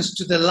skeletons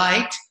to the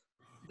light,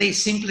 they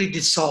simply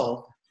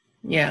dissolve.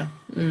 Yeah.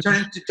 Turn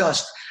into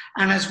dust.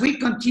 And as we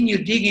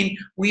continue digging,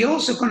 we're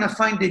also going to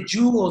find the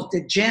jewels,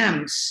 the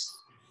gems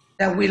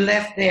that we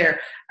left there.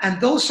 And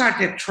those are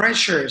the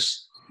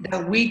treasures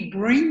that we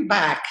bring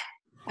back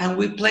and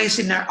we place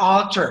in our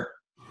altar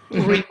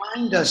to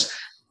remind us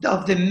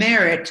of the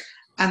merit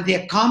and the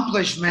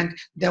accomplishment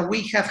that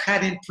we have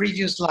had in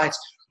previous lives.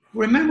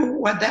 Remember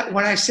what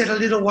I said a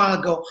little while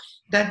ago,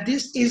 that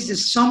this is the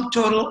sum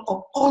total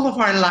of all of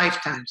our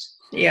lifetimes.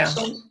 Yeah.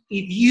 So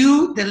if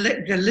you,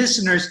 the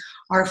listeners,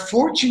 are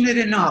fortunate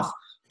enough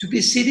to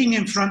be sitting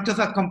in front of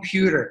a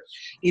computer,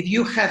 if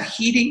you have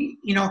heating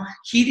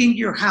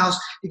your house,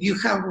 if you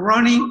have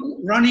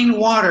running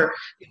water,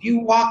 if you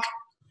walk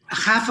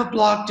half a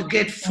block to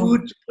get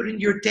food to put in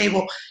your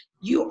table,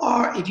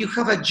 if you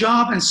have a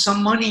job and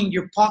some money in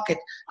your pocket,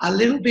 a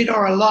little bit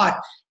or a lot,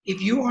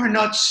 if you are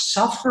not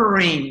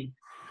suffering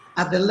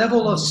at the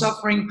level of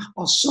suffering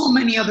of so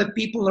many other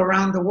people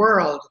around the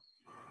world,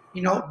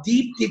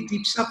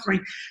 deep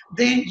suffering,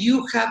 then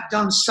you have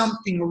done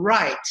something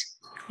right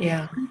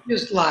in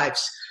previous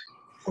lives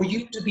for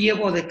you to be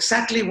able to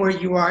exactly where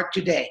you are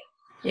today.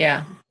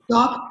 Yeah.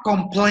 Stop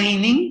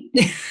complaining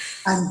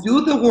and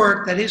do the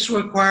work that is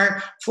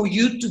required for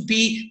you to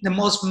be the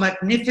most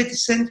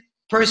magnificent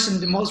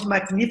person, the most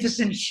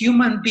magnificent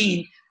human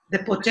being. The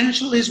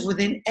potential is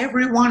within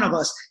every one of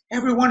us.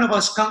 Every one of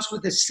us comes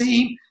with the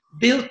same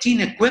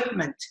built-in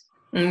equipment.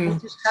 We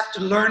just have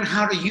to learn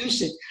how to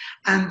use it.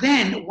 And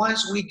then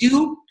once we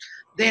do,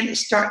 then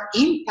start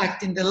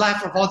impacting the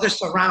life of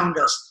others around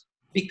us,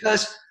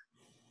 because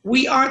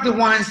we are the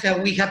ones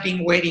that we have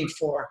been waiting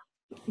for.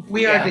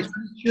 We are the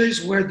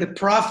teachers, we're the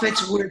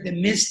prophets, we're the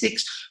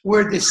mystics,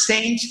 we're the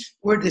saints,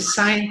 we're the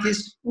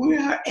scientists, we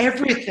are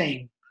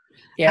everything.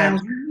 Yeah.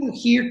 And we're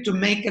here to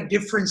make a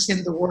difference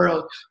in the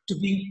world,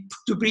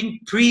 to bring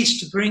peace,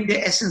 to bring the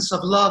essence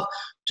of love,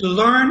 to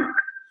learn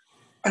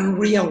and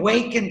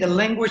reawaken the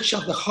language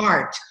of the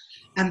heart,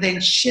 and then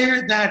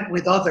share that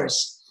with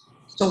others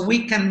so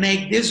we can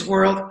make this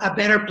world a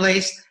better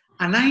place.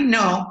 And I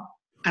know,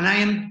 and I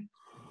am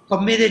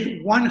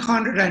committed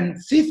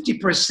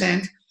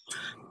 150%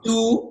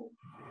 to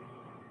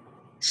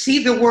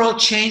see the world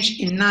change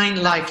in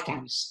 9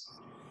 lifetimes.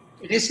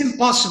 It is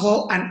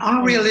impossible and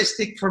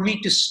unrealistic for me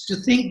to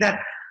think that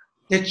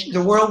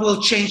the world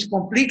will change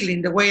completely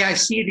in the way I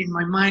see it in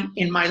my mind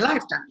in my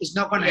lifetime. It's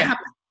not going to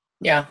happen.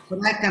 Yeah. But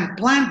I can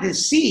plant the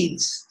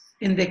seeds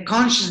in the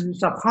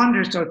consciousness of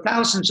hundreds or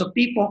thousands of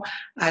people,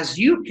 as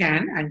you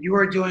can, and you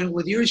are doing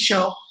with your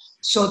show,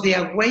 so the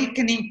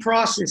awakening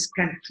process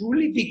can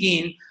truly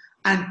begin,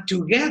 and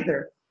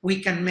together we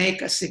can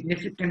make a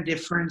significant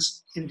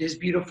difference in this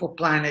beautiful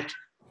planet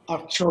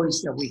of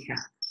choice that we have.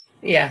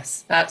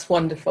 Yes, that's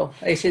wonderful.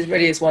 It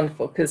really is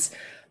wonderful, because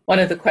one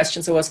of the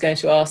questions I was going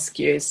to ask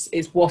you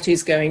is what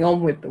is going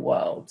on with the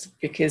world?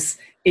 Because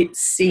it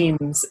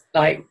seems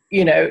like,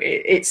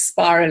 it's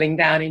spiraling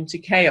down into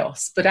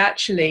chaos. But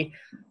actually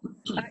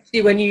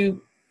when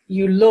you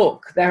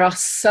look, there are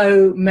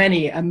so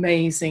many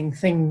amazing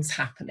things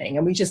happening,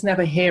 and we just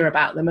never hear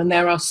about them. And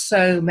there are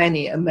so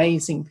many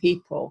amazing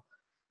people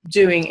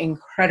doing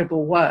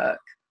incredible work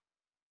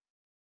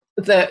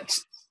that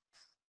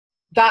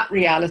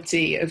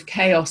reality of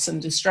chaos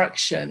and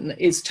destruction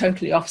is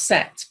totally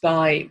offset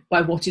by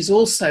what is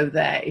also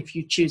there if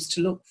you choose to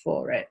look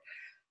for it.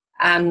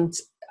 And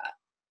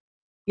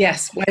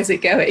yes, where's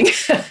it going?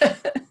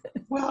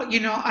 Well,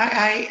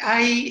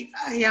 I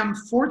am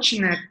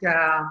fortunate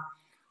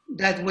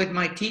that with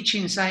my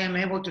teachings, I am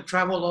able to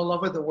travel all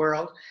over the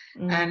world.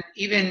 And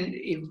even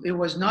if it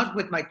was not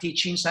with my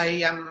teachings,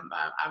 I'm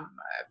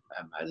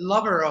a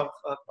lover of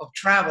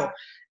travel.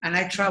 And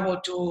I travel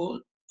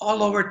to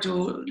all over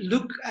to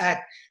look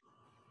at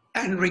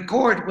and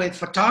record with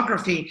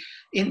photography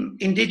in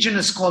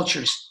indigenous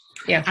cultures.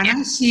 Yeah. And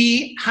I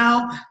see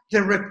how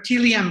the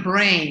reptilian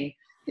brain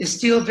is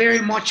still very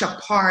much a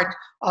part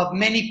of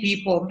many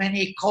people,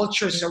 many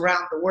cultures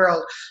around the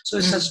world. So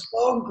it's a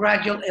slow,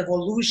 gradual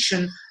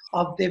evolution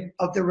of the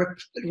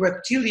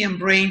reptilian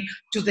brain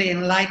to the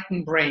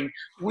enlightened brain.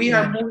 We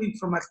are moving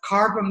from a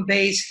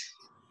carbon-based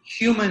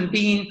human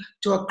being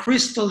to a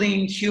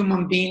crystalline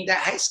human being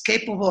that is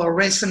capable of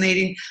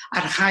resonating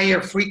at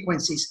higher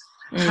frequencies.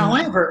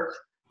 However,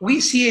 we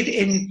see it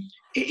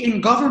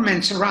in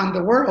governments around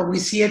the world. We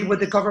see it with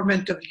the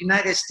government of the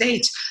United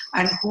States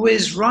and who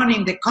is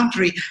running the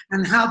country,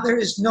 and how there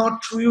is no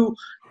true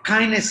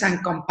kindness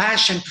and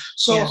compassion.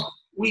 So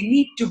we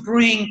need to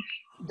bring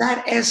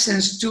that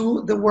essence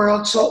to the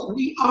world. So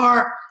we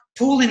are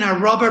pulling a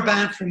rubber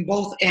band from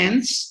both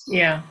ends.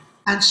 Yeah.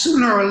 And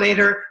sooner or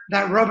later,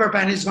 that rubber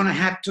band is going to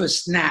have to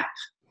snap.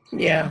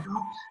 Yeah.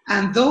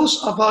 And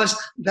those of us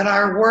that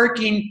are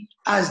working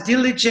as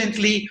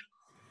diligently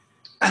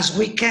as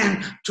we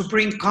can to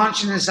bring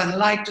consciousness and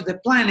light to the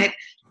planet,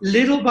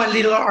 little by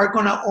little are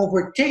going to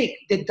overtake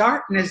the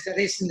darkness that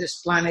is in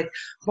this planet.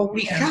 But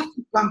we have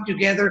to come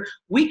together.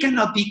 We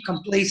cannot be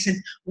complacent.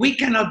 We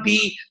cannot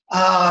be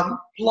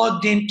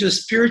plugged into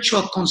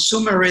spiritual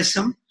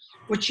consumerism,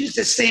 which is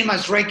the same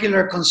as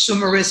regular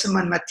consumerism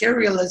and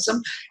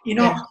materialism. You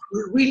know,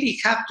 we really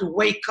have to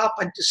wake up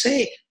and to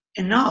say,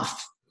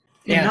 enough.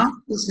 Enough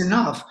is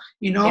enough,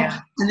 you know,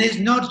 and it's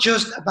not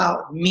just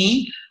about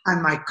me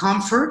and my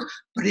comfort,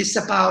 but it's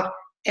about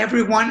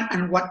everyone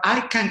and what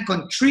I can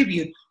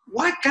contribute.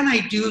 What can I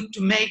do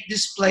to make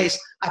this place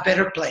a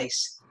better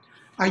place?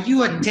 Are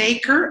you a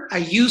taker, a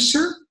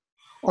user,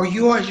 or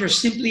you're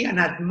simply an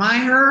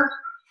admirer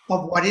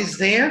of what is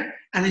there?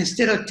 And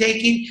instead of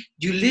taking,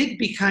 you leave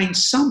behind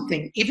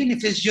something, even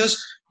if it's just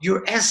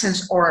your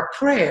essence or a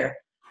prayer.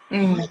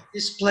 Make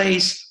this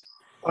place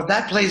or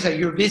that place that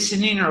you're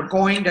visiting or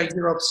going, that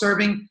you're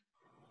observing,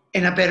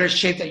 in a better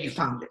shape that you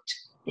found it.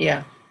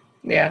 Yeah,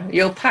 yeah.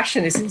 Your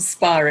passion is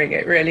inspiring.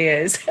 It really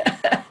is.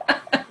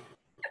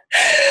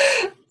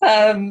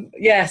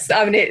 Yes,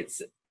 I mean,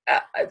 it's.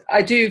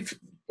 I do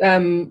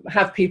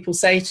have people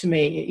say to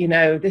me, you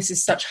know, this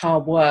is such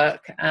hard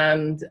work,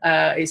 and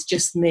it's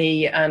just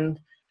me, and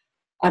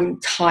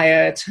I'm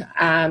tired,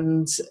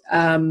 and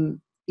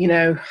you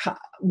know,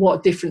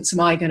 what difference am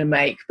I going to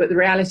make? But the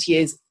reality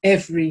is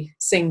every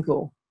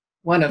single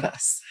one of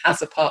us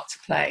has a part to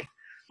play.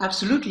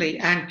 Absolutely.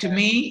 And to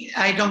me,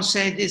 I don't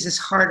say this is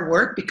hard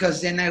work,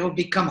 because then I will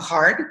become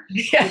hard.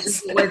 Yes. This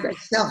is the word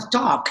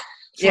self-talk.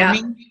 For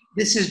me,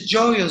 this is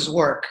joyous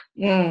work.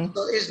 So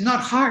it's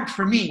not hard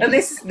for me. And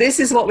this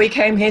is what we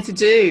came here to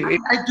do.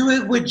 I do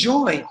it with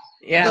joy.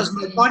 Yeah. Because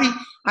my body,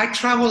 I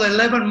travel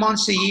 11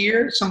 months a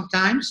year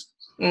sometimes.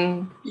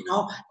 You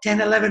know, 10,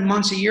 11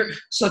 months a year.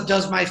 So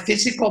does my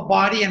physical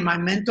body and my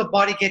mental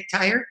body get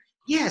tired?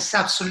 Yes,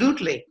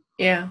 absolutely.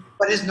 Yeah.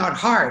 But it's not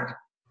hard,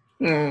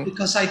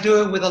 because I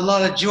do it with a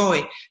lot of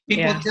joy.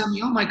 People tell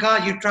me, oh my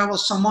God, you travel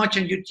so much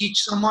and you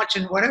teach so much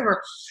and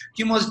whatever.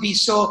 You must be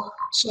so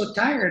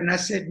tired. And I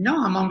said,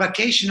 no, I'm on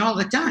vacation all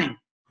the time.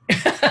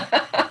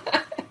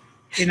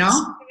 You know?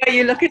 The way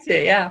you look at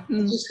it,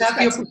 Just have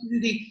the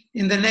opportunity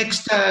in the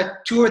next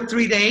 2 or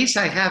 3 days.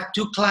 I have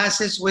 2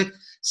 classes with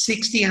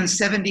 60 and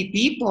 70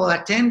 people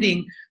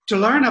attending to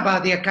learn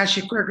about the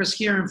Akashic Records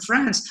here in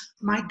France.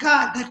 My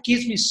God, that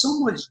gives me so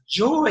much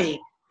joy.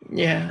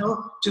 Yeah. You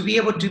know, to be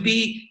able to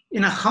be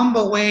in a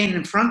humble way and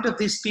in front of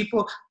these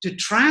people, to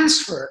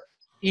transfer,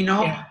 you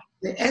know,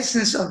 the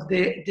essence of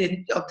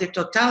the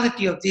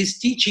totality of this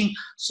teaching,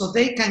 so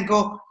they can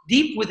go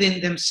deep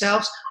within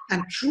themselves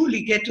and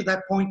truly get to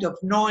that point of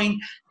knowing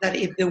that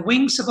if the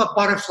wings of a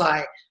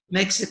butterfly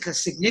makes a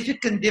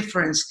significant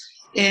difference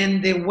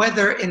in the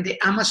weather in the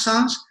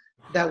Amazons,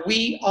 that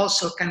we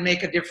also can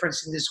make a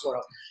difference in this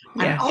world.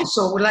 And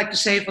also would like to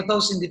say, for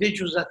those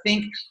individuals that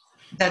think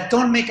that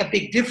don't make a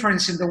big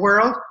difference in the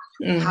world,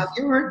 have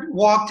you ever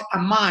walked a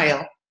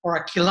mile or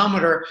a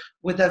kilometer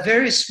with a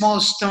very small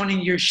stone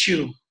in your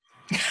shoe?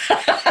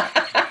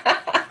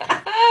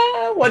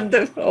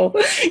 Wonderful.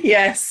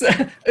 Yes.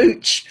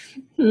 Ouch.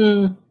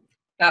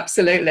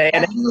 Absolutely.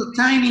 And a little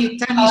tiny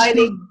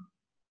stone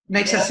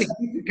makes a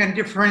significant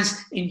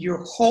difference in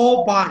your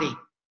whole body.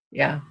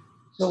 Yeah.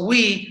 So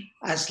we,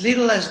 as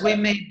little as we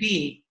may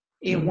be,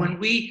 when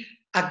we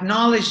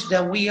acknowledge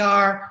that we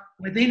are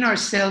within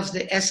ourselves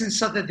the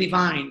essence of the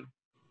divine,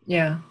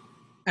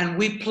 and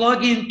we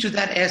plug into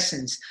that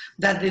essence,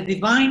 that the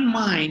divine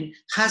mind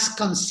has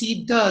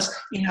conceived us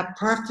in a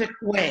perfect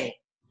way,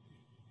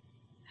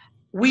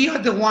 we are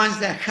the ones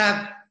that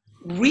have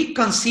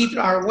reconceived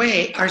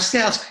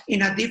ourselves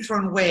in a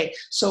different way.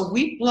 So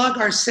we plug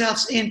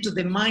ourselves into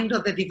the mind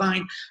of the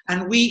divine,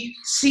 and we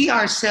see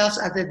ourselves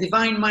as the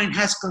divine mind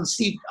has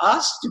conceived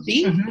us to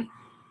be.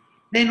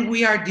 Then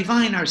we are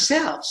divine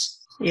ourselves.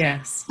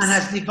 Yes. And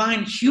as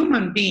divine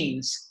human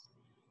beings,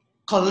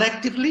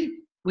 collectively,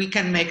 we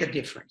can make a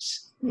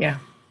difference. Yeah.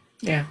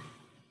 Yeah.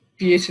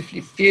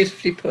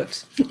 Beautifully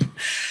put.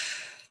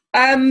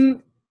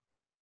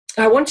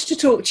 I wanted to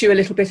talk to you a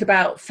little bit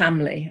about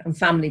family and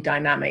family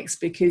dynamics,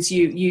 because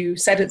you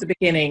said at the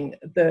beginning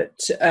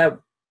that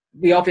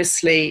we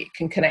obviously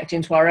can connect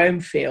into our own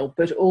field,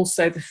 but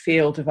also the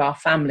field of our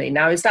family.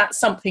 Now, is that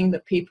something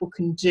that people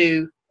can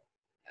do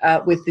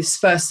with this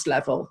first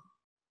level?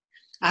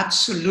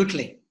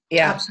 Absolutely.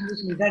 Yeah.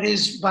 Absolutely. That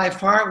is by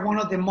far one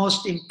of the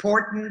most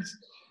important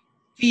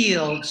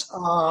fields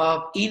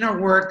of inner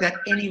work that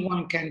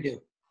anyone can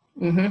do.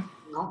 You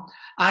know,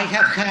 I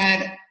have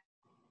had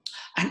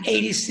an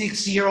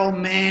 86-year-old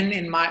man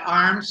in my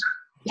arms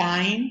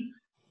dying.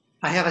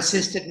 I have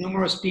assisted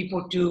numerous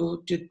people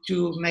to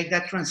make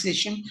that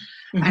transition.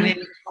 And in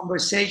a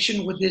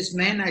conversation with this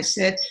man, I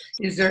said,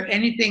 is there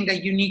anything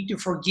that you need to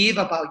forgive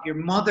about your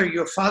mother,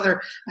 your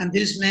father? And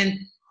this man,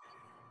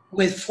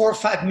 with 4 or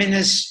 5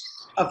 minutes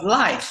of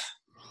life,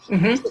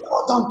 said,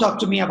 oh, don't talk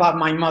to me about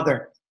my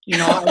mother. You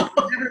know, I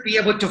will never be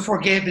able to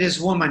forgive this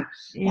woman.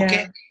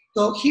 Okay.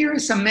 So here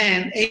is a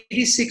man,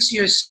 86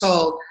 years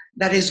old,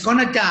 that is going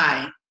to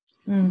die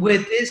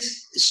with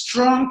this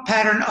strong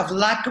pattern of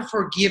lack of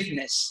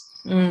forgiveness.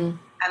 And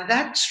And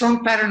that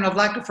strong pattern of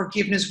lack of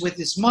forgiveness with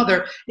his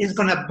mother is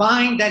going to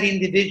bind that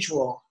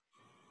individual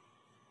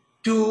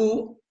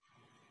to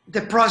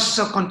the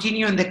process of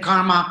continuing the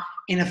karma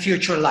in a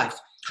future life.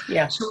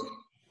 Yeah. So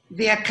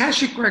the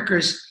Akashic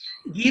Records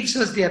gives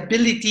us the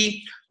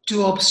ability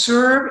to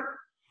observe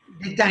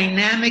the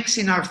dynamics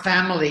in our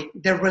family,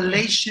 the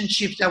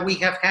relationships that we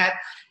have had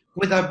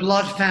with our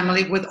blood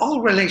family, with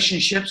all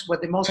relationships,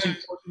 but the most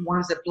important one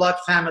is the blood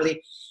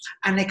family,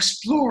 and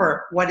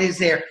explore what is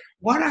there.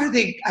 What are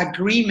the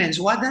agreements?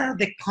 What are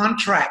the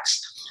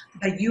contracts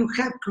that you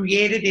have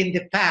created in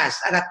the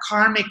past at a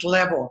karmic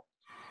level?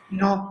 You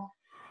know,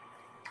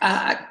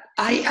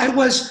 I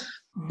was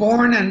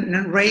born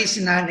and raised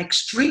in an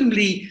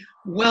extremely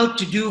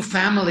well-to-do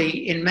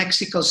family in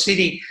Mexico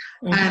City.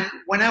 Mm-hmm. And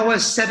when I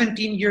was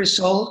 17 years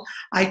old,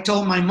 I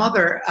told my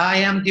mother, I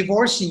am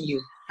divorcing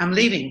you. I'm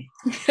leaving.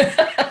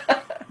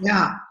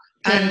 Yeah.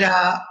 And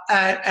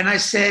I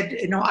said,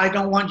 you know, I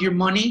don't want your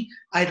money.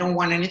 I don't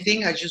want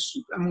anything.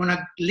 I'm going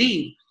to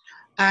leave.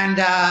 And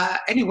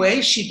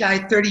anyway, she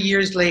died 30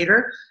 years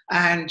later.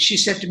 And she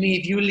said to me,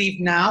 if you leave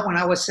now, when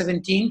I was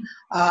 17,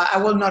 I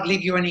will not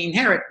leave you any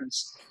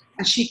inheritance.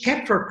 And she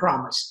kept her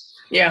promise.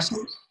 Yeah. So,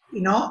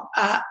 you know,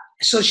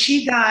 so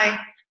she died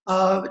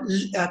of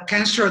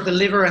cancer of the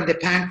liver and the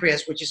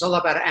pancreas, which is all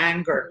about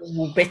anger.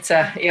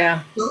 Bitter,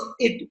 yeah.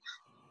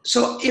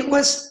 So it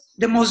was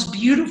the most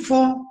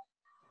beautiful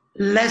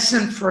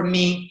lesson for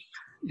me,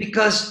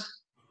 because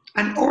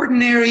an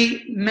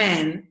ordinary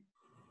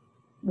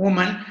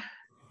woman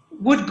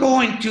would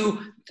go into,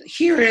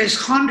 here is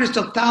hundreds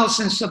of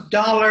thousands of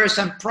dollars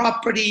and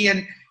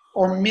property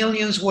or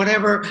millions,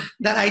 whatever,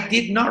 that I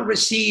did not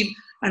receive.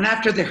 And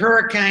after the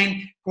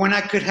hurricane, when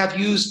I could have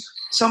used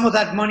some of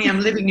that money,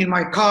 I'm living in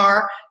my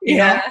car, you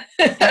know.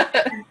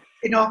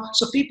 You know,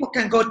 so people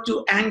can go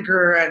to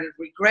anger and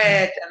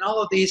regret and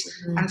all of these.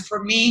 Mm-hmm. And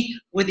for me,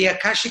 with the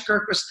Akashic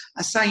Records,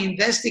 as I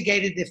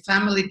investigated the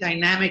family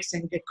dynamics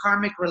and the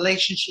karmic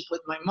relationship with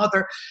my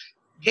mother,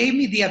 gave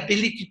me the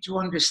ability to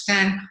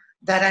understand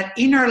that at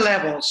inner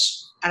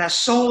levels, at a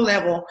soul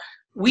level,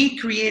 we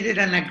created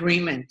an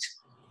agreement.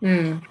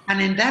 Mm.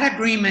 And in that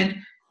agreement,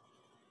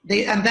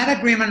 that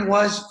agreement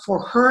was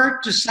for her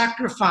to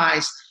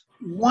sacrifice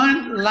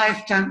one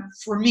lifetime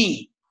for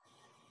me,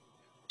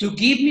 to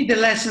give me the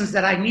lessons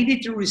that I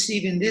needed to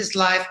receive in this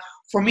life,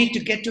 for me to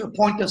get to a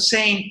point of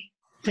saying,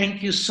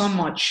 thank you so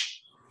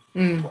much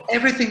for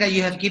everything that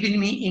you have given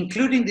me,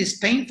 including these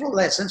painful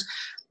lessons.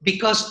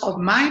 Because of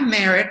my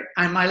merit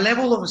and my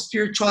level of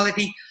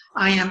spirituality,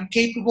 I am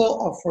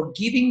capable of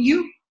forgiving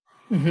you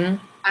and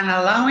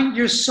allowing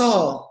your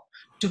soul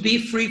to be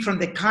free from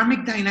the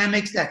karmic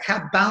dynamics that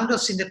have bound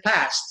us in the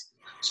past,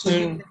 so you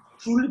can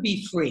truly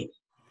be free.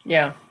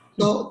 Yeah.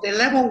 So the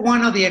level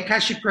 1 of the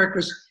Akashic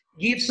Records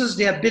gives us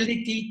the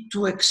ability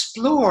to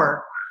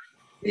explore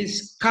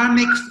these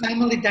karmic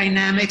family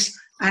dynamics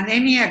and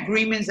any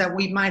agreements that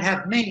we might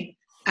have made.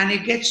 And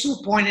it gets to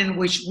a point in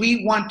which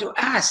we want to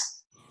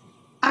ask,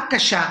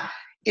 Akasha,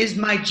 is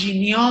my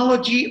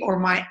genealogy or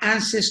my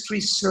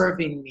ancestry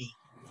serving me?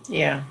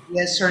 Yeah.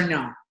 Yes or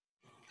no?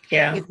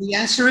 Yeah. If the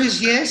answer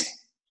is yes,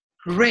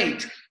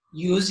 great.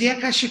 Use the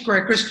Akashic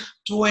Records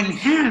to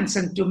enhance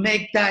and to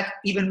make that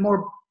even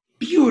more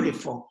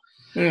beautiful.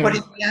 But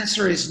if the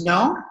answer is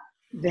no,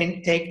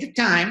 then take the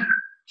time,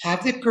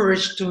 have the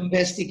courage to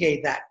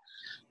investigate that.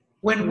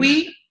 When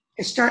we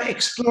start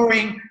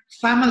exploring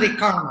family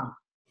karma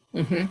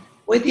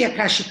with the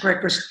Akashic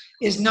Records,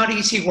 is not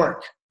easy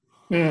work.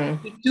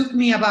 It took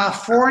me about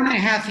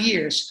 4.5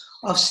 years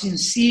of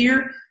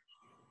sincere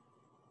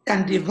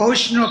and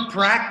devotional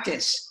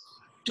practice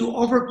to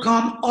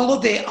overcome all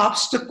of the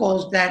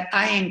obstacles that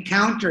I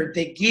encountered,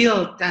 the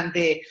guilt and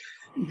the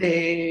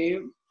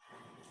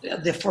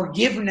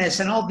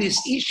forgiveness and all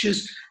these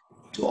issues,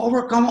 to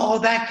overcome all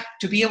that,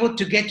 to be able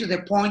to get to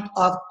the point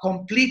of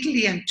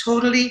completely and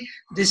totally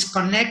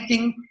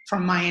disconnecting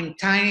from my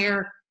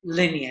entire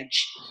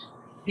lineage.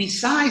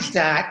 Besides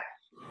that,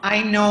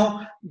 I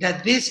know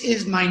that this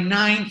is my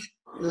 9th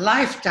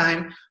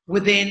lifetime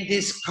within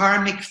this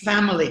karmic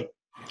family.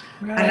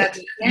 Right. And at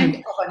the end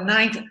of a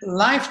 9th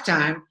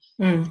lifetime,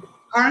 the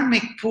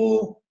karmic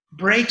pool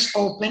breaks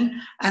open,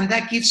 and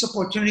that gives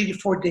opportunity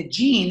for the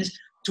genes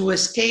to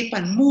escape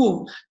and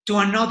move to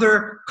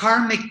another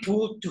karmic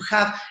pool to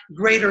have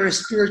greater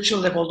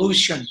spiritual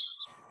evolution.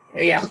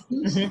 Yeah.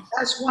 So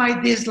that's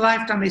why this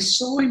lifetime is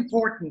so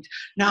important.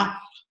 Now,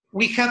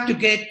 we have to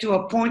get to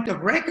a point of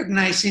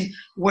recognizing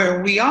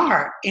where we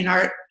are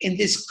in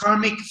this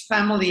karmic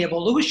family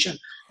evolution.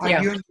 Are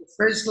you in the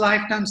first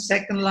lifetime,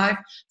 second life,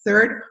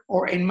 third,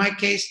 or in my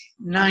case,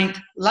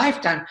 9th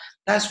lifetime?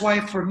 That's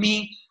why for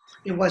me,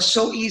 it was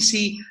so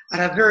easy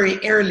at a very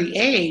early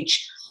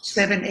age,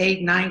 7,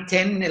 8, 9,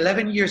 10,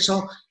 11 years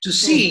old, to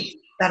see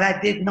that I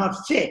did not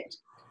fit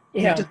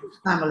into this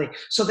family.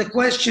 So the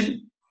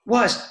question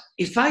was,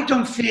 if I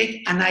don't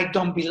fit and I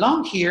don't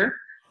belong here,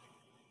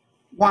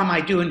 what am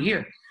I doing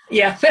here?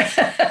 Yeah.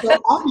 So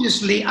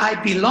obviously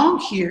I belong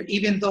here,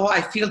 even though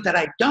I feel that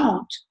I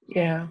don't.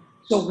 Yeah.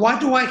 So what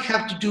do I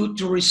have to do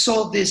to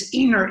resolve this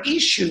inner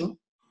issue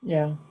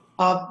Yeah.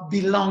 of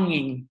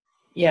belonging.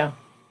 Yeah.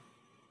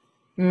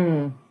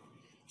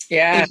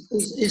 Yeah.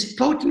 Is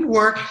potent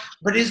work,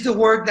 but is the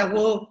work that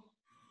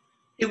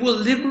it will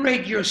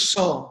liberate your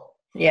soul.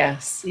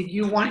 Yes. If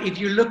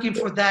you're looking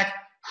for that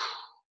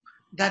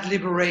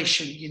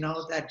liberation,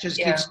 that just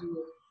Yeah. gives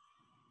you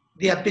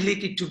the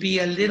ability to be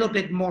a little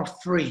bit more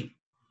free.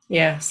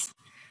 Yes.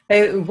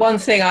 One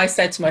thing I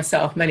said to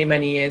myself many,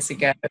 many years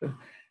ago,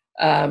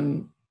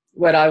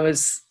 when I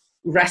was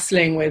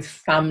wrestling with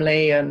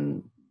family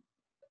and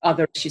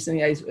other issues, and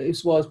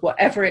it was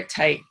whatever it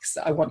takes,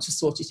 I want to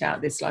sort it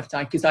out this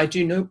lifetime, because I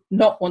do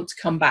not want to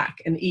come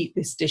back and eat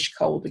this dish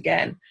cold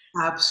again.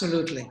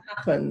 Absolutely. What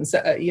happens,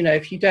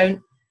 if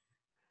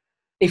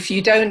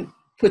you don't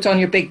put on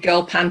your big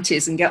girl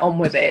panties and get on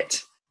with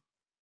it,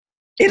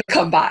 it'll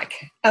come back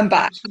and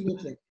back.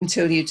 Absolutely.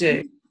 Until you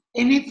do.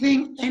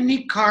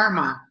 Any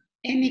karma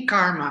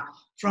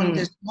from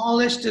the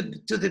smallest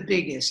to the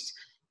biggest,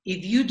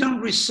 if you don't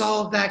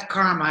resolve that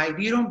karma, if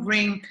you don't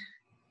bring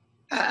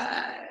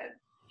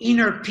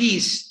inner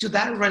peace to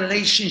that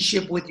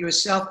relationship with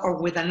yourself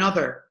or with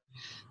another,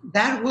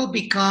 that will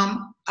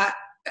become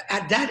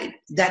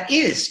that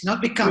is not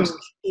becomes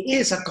it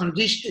is a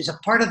condition, is a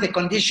part of the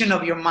condition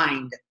of your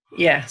mind.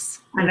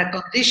 Yes. And a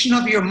condition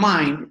of your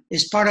mind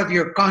is part of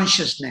your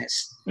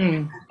consciousness.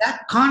 And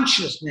that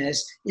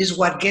consciousness is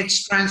what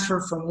gets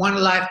transferred from one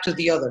life to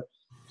the other.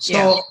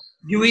 So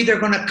you're either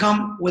going to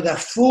come with a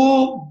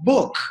full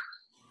book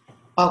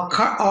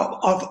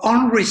of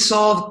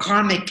unresolved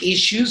karmic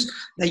issues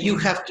that you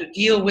have to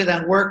deal with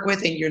and work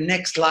with in your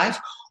next life,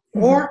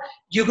 or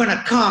you're going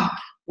to come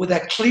with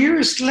a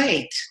clear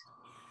slate.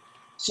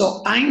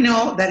 So I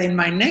know that in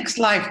my next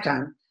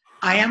lifetime,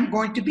 I am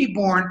going to be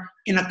born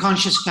in a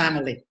conscious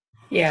family.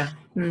 Yeah.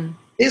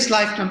 This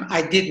lifetime,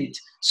 I didn't.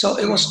 So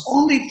it was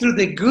only through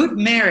the good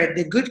merit,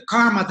 the good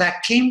karma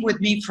that came with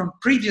me from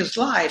previous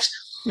lives,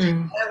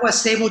 I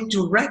was able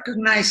to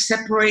recognize,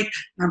 separate,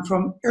 and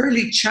from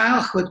early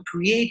childhood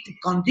create the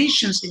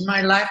conditions in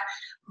my life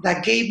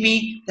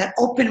that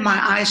opened my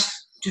eyes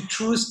to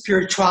true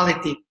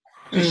spirituality,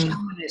 to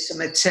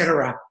shamanism,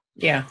 etc.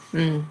 Yeah.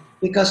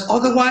 Because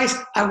otherwise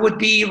I would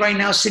be right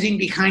now sitting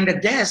behind a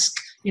desk,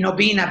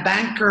 being a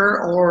banker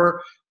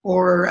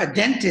or a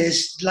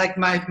dentist like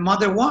my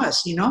mother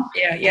was,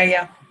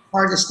 Yeah.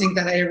 Hardest thing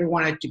that I ever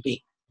wanted to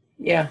be.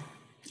 Yeah.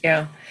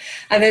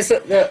 And there's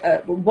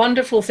a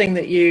wonderful thing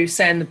that you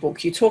say in the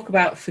book. You talk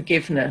about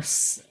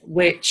forgiveness,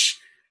 which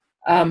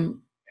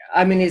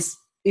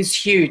is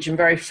huge and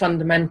very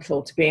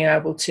fundamental to being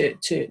able to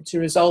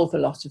resolve a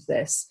lot of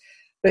this.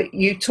 But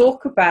you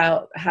talk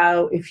about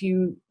how if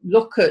you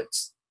look at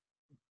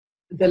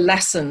the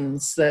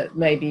lessons that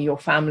maybe your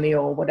family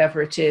or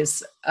whatever it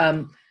is,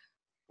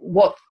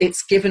 what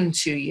it's given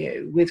to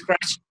you with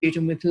gratitude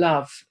and with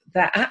love,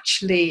 that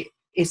actually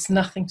is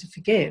nothing to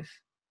forgive.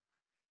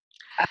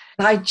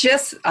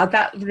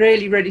 That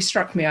really, really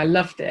struck me. I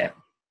loved it.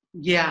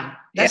 Yeah,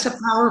 that's a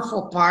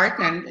powerful part.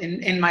 And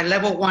in my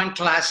level 1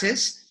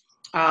 classes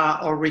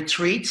or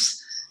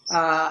retreats,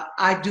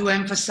 I do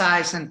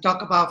emphasize and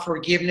talk about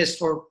forgiveness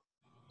for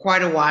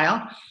quite a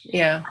while.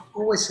 Yeah. I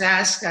always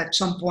ask at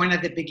some point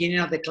at the beginning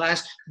of the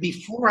class,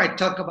 before I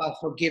talk about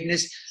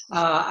forgiveness,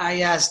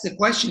 I ask the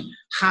question,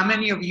 how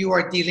many of you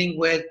are dealing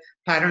with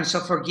patterns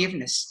of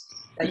forgiveness?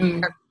 That you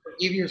have to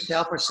forgive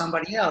yourself or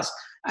somebody else?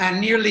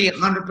 And nearly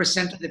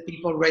 100% of the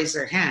people raise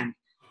their hand.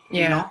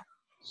 Yeah.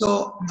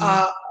 So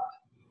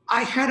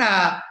I had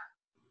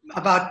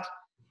about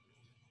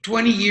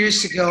 20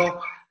 years ago,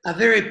 a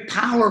very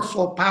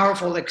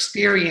powerful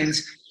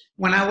experience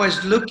when I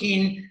was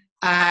looking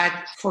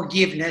at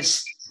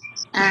forgiveness.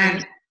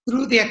 And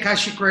through the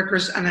Akashic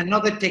Records and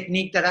another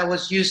technique that I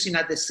was using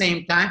at the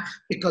same time,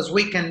 because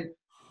we can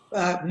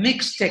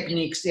mix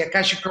techniques. The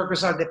Akashic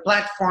Records are the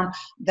platform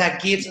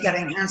that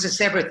enhances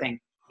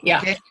everything. Yeah.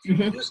 Okay?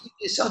 Using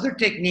this other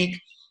technique,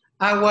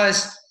 I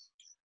was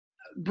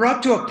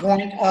brought to a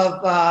point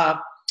of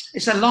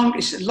it's long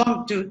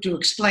to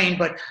explain,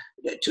 but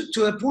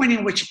to a point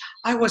in which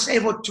I was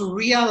able to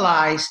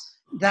realize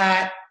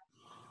that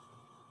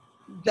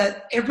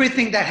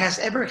everything that has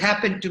ever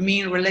happened to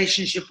me in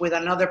relationship with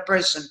another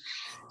person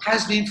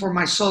has been for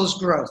my soul's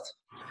growth.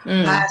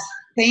 As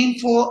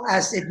painful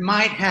as it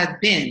might have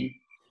been.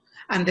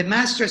 And the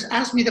masters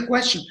asked me the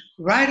question,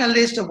 write a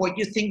list of what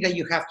you think that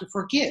you have to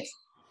forgive.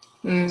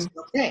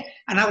 Okay.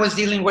 And I was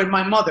dealing with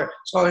my mother.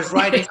 So I was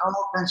writing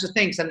all kinds of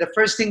things. And the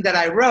first thing that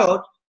I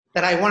wrote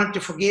that I wanted to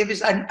forgive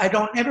is I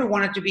don't ever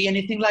want it to be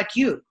anything like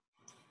you.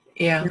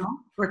 Yeah.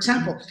 For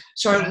example.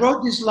 So I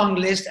wrote this long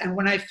list. And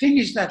when I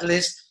finished that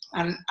list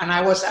and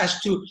I was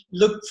asked to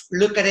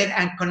look at it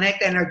and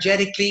connect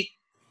energetically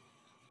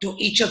to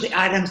each of the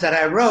items that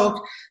I wrote,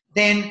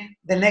 then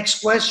the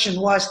next question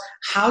was,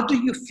 how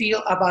do you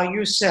feel about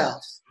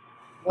yourself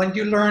when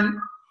you learn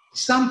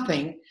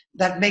something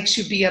that makes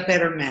you be a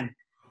better man?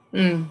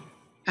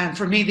 And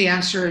for me, the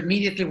answer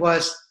immediately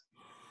was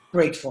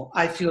grateful.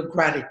 I feel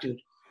gratitude.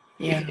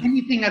 If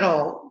anything at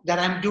all that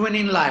I'm doing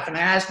in life, and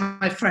I ask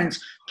my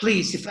friends,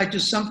 please, if I do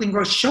something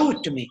wrong, show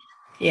it to me.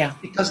 Yeah.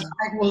 because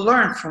I will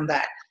learn from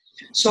that.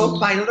 So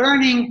by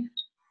learning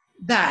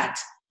that,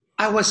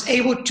 I was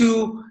able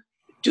to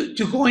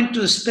go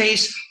into a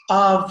space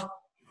of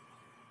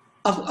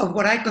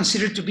what I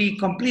consider to be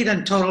complete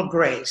and total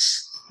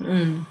grace.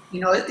 You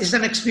know, it's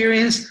an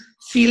experience,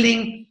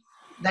 feeling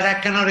that I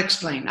cannot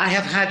explain. I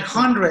have had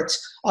hundreds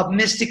of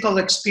mystical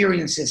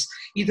experiences,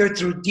 either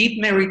through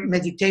deep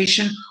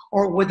meditation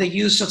or with the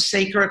use of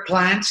sacred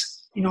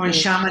plants, you know, and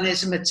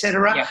shamanism,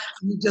 etc. Yeah.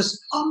 Just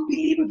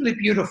unbelievably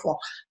beautiful,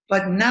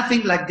 but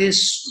nothing like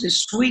this, the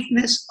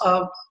sweetness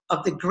of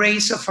the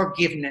grace of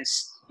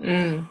forgiveness.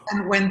 And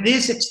when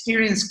this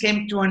experience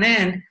came to an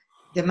end,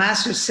 the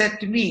master said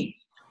to me,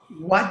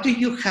 what do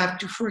you have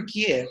to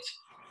forgive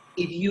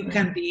if you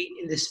can be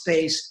in the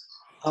space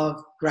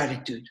of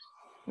gratitude?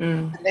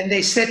 And then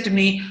they said to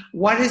me,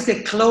 what is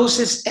the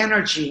closest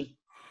energy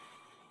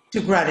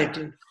to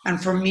gratitude?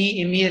 And for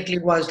me, immediately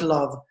was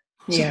love.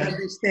 So then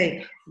they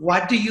say,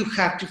 what do you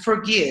have to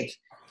forgive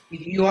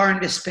if you are in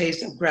the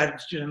space of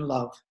gratitude and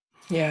love?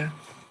 Yeah.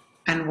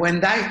 And when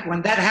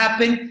that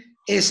happened,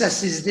 it's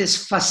as is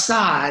this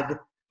facade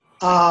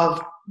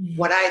of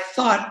what I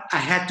thought I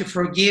had to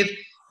forgive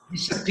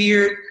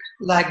disappeared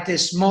like the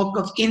smoke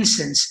of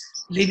incense,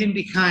 leaving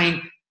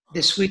behind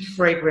the sweet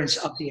fragrance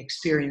of the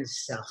experience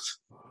itself.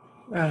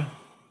 Oh,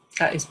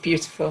 that is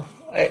beautiful.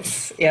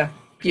 It's,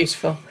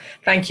 beautiful.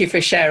 Thank you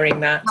for sharing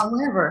that.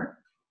 However,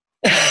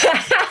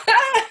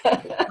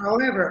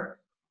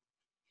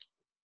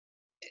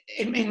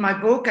 in my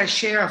book, I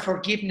share a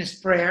forgiveness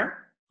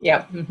prayer.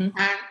 Yeah.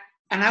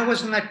 And I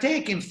was going to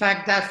take, in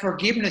fact, that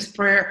forgiveness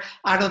prayer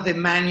out of the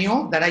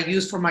manual that I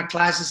use for my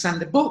classes and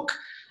the book.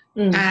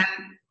 And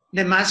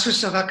the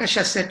masters of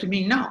Akasha said to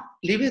me, no,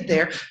 leave it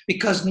there,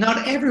 because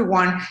not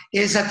everyone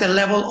is at the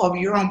level of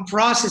your own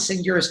process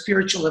in your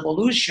spiritual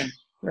evolution.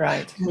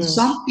 Right. And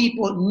some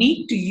people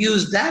need to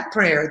use that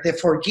prayer, the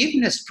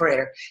forgiveness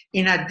prayer,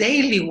 in a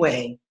daily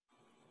way,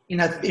 in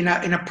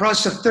a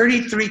process of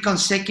 33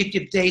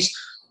 consecutive days,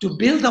 to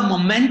build a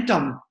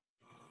momentum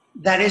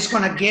that is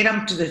going to get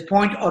them to the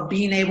point of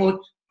being able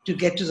to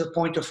get to the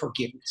point of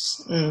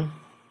forgiveness.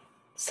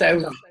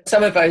 So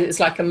some of it is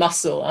like a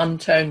muscle,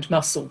 untoned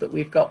muscle that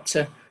we've got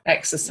to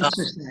exercise.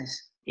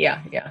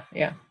 Yeah.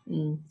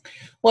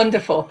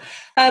 Wonderful.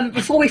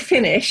 Before we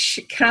finish,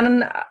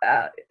 can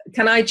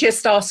I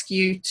just ask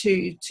you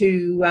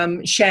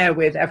to share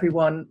with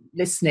everyone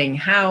listening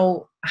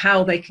how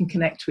they can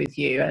connect with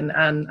you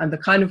and the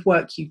kind of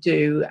work you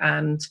do,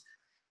 and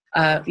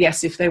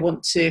yes, if they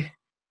want to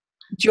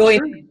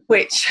join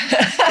Twitch.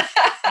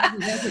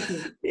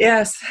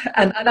 Yes,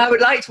 and I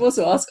would like to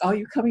also ask, are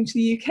you coming to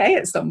the UK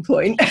at some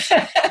point?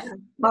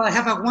 Well, I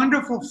have a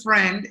wonderful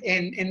friend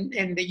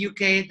in the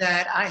UK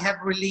that I have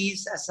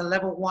released as a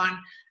level 1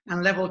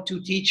 and level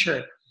 2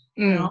 teacher.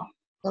 You know,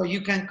 so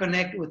you can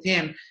connect with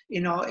him.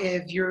 You know,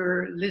 if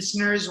your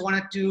listeners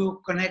wanted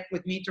to connect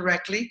with me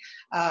directly,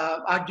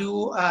 I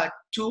do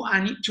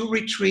two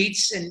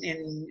retreats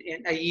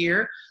in a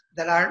year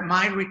that are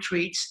my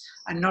retreats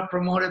and not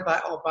promoted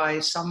by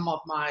some of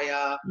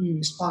my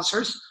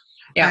sponsors.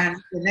 Yeah. And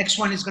the next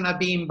one is going to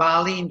be in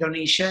Bali,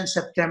 Indonesia in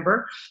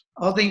September.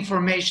 All the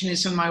information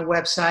is on my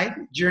website,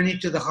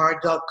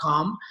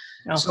 journeytotheheart.com.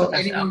 So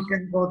anyone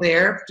can go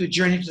there to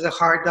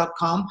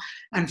journeytotheheart.com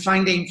and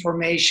find the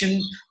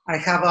information. I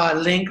have a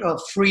link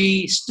of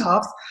free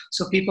stuff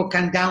so people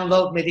can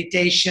download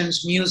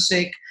meditations,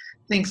 music,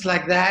 things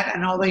like that,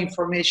 and all the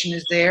information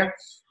is there.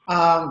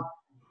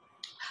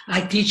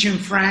 I teach in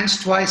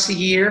France twice a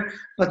year,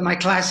 but my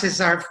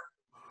classes are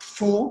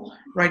full.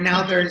 Right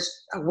now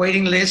there's a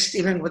waiting list,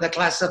 even with a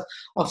class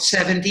of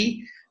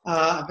 70.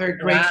 I'm very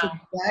grateful for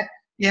that.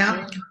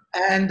 Yeah.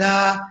 And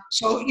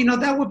so, you know,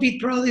 that would be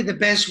probably the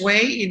best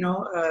way, you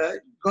know,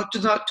 go to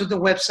the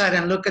website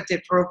and look at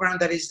the program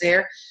that is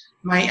there.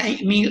 My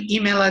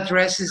email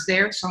address is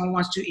there. Someone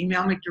wants to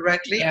email me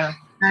directly. Yeah.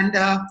 And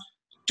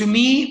to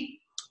me,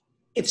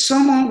 if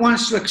someone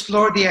wants to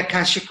explore the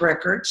Akashic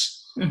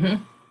Records,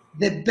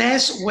 the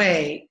best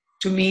way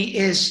to me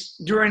is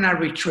during a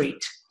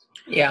retreat.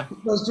 Yeah.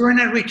 Because during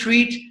a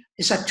retreat,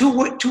 it's a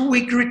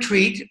two-week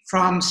retreat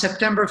from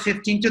September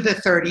 15th to the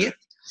 30th.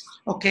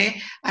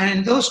 Okay. And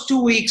in those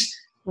 2 weeks,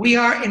 we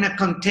are in a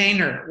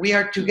container. We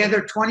are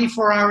together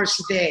 24 hours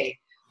a day.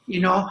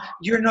 You know,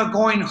 you're not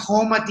going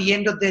home at the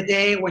end of the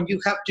day when you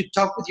have to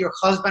talk with your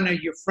husband or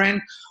your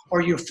friend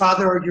or your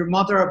father or your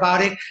mother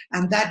about it,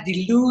 and that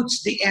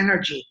dilutes the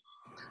energy.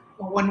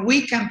 But when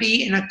we can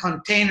be in a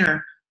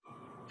container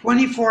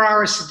 24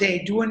 hours a day,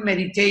 doing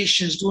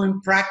meditations,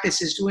 doing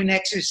practices, doing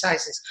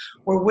exercises,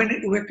 where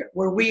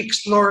we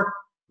explore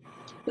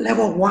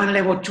level 1,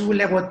 level 2,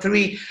 level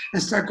 3,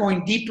 and start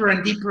going deeper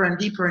and deeper and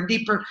deeper and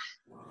deeper,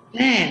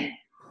 then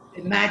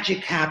the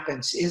magic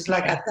happens. It's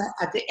like at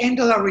the end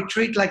of a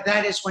retreat like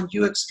that is when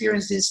you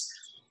experience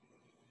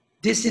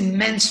this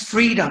immense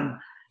freedom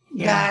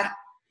that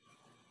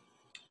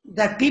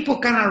people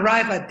can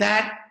arrive at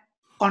that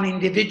on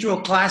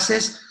individual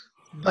classes,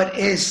 but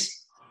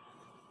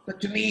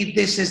to me,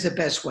 this is the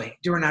best way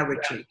during our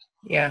retreat.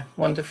 Yeah,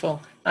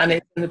 wonderful. And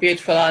it's in the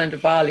beautiful island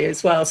of Bali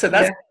as well. So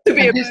that's Yeah. to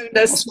be And a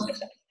this,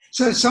 bonus.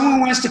 so if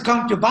someone wants to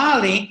come to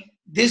Bali,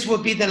 this will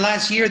be the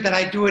last year that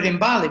I do it in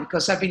Bali,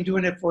 because I've been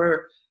doing it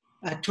for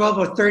 12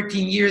 or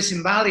 13 years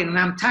in Bali, and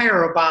I'm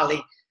tired of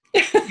Bali.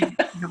 You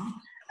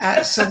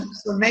know? So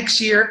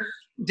next year,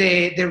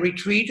 the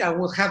retreat, I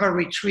will have a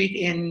retreat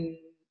in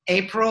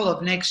April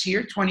of next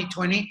year,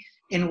 2020,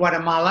 in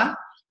Guatemala,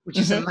 which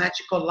is a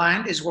magical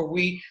land, is where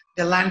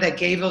the land that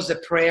gave us the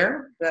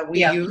prayer that we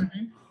Yeah. use.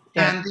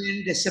 Yeah. And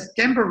then the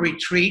September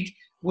retreat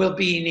will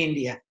be in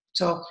India.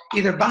 So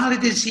either Bali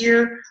this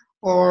year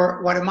or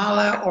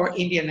Guatemala or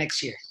India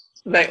next year.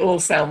 They all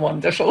sound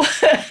wonderful.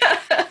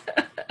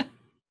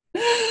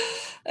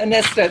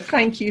 Ernesto,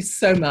 thank you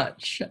so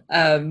much.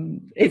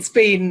 It's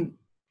been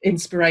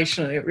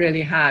inspirational. It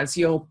really has.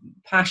 Your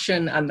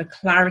passion and the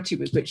clarity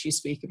with which you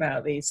speak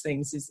about these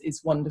things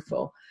is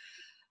wonderful.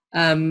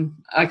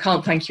 I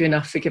can't thank you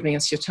enough for giving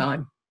us your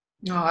time.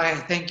 No, I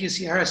thank you,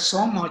 Saira,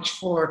 so much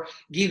for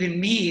giving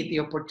me the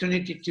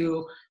opportunity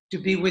to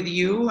be with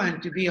you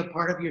and to be a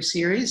part of your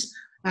series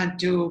and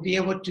to be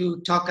able to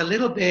talk a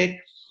little bit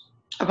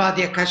about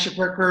the Akashic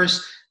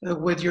Records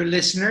with your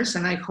listeners.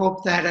 And I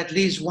hope that at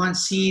least one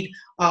seed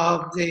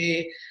of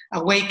the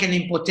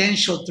awakening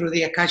potential through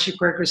the Akashic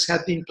Records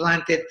has been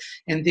planted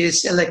in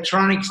this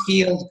electronic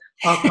field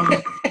of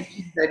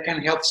communication that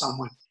can help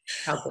someone.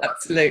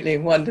 Absolutely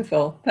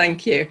wonderful.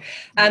 Thank you.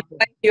 And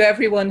thank you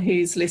everyone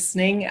who's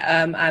listening.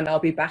 And I'll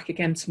be back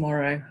again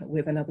tomorrow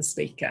with another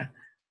speaker.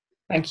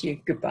 Thank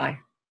you. Goodbye.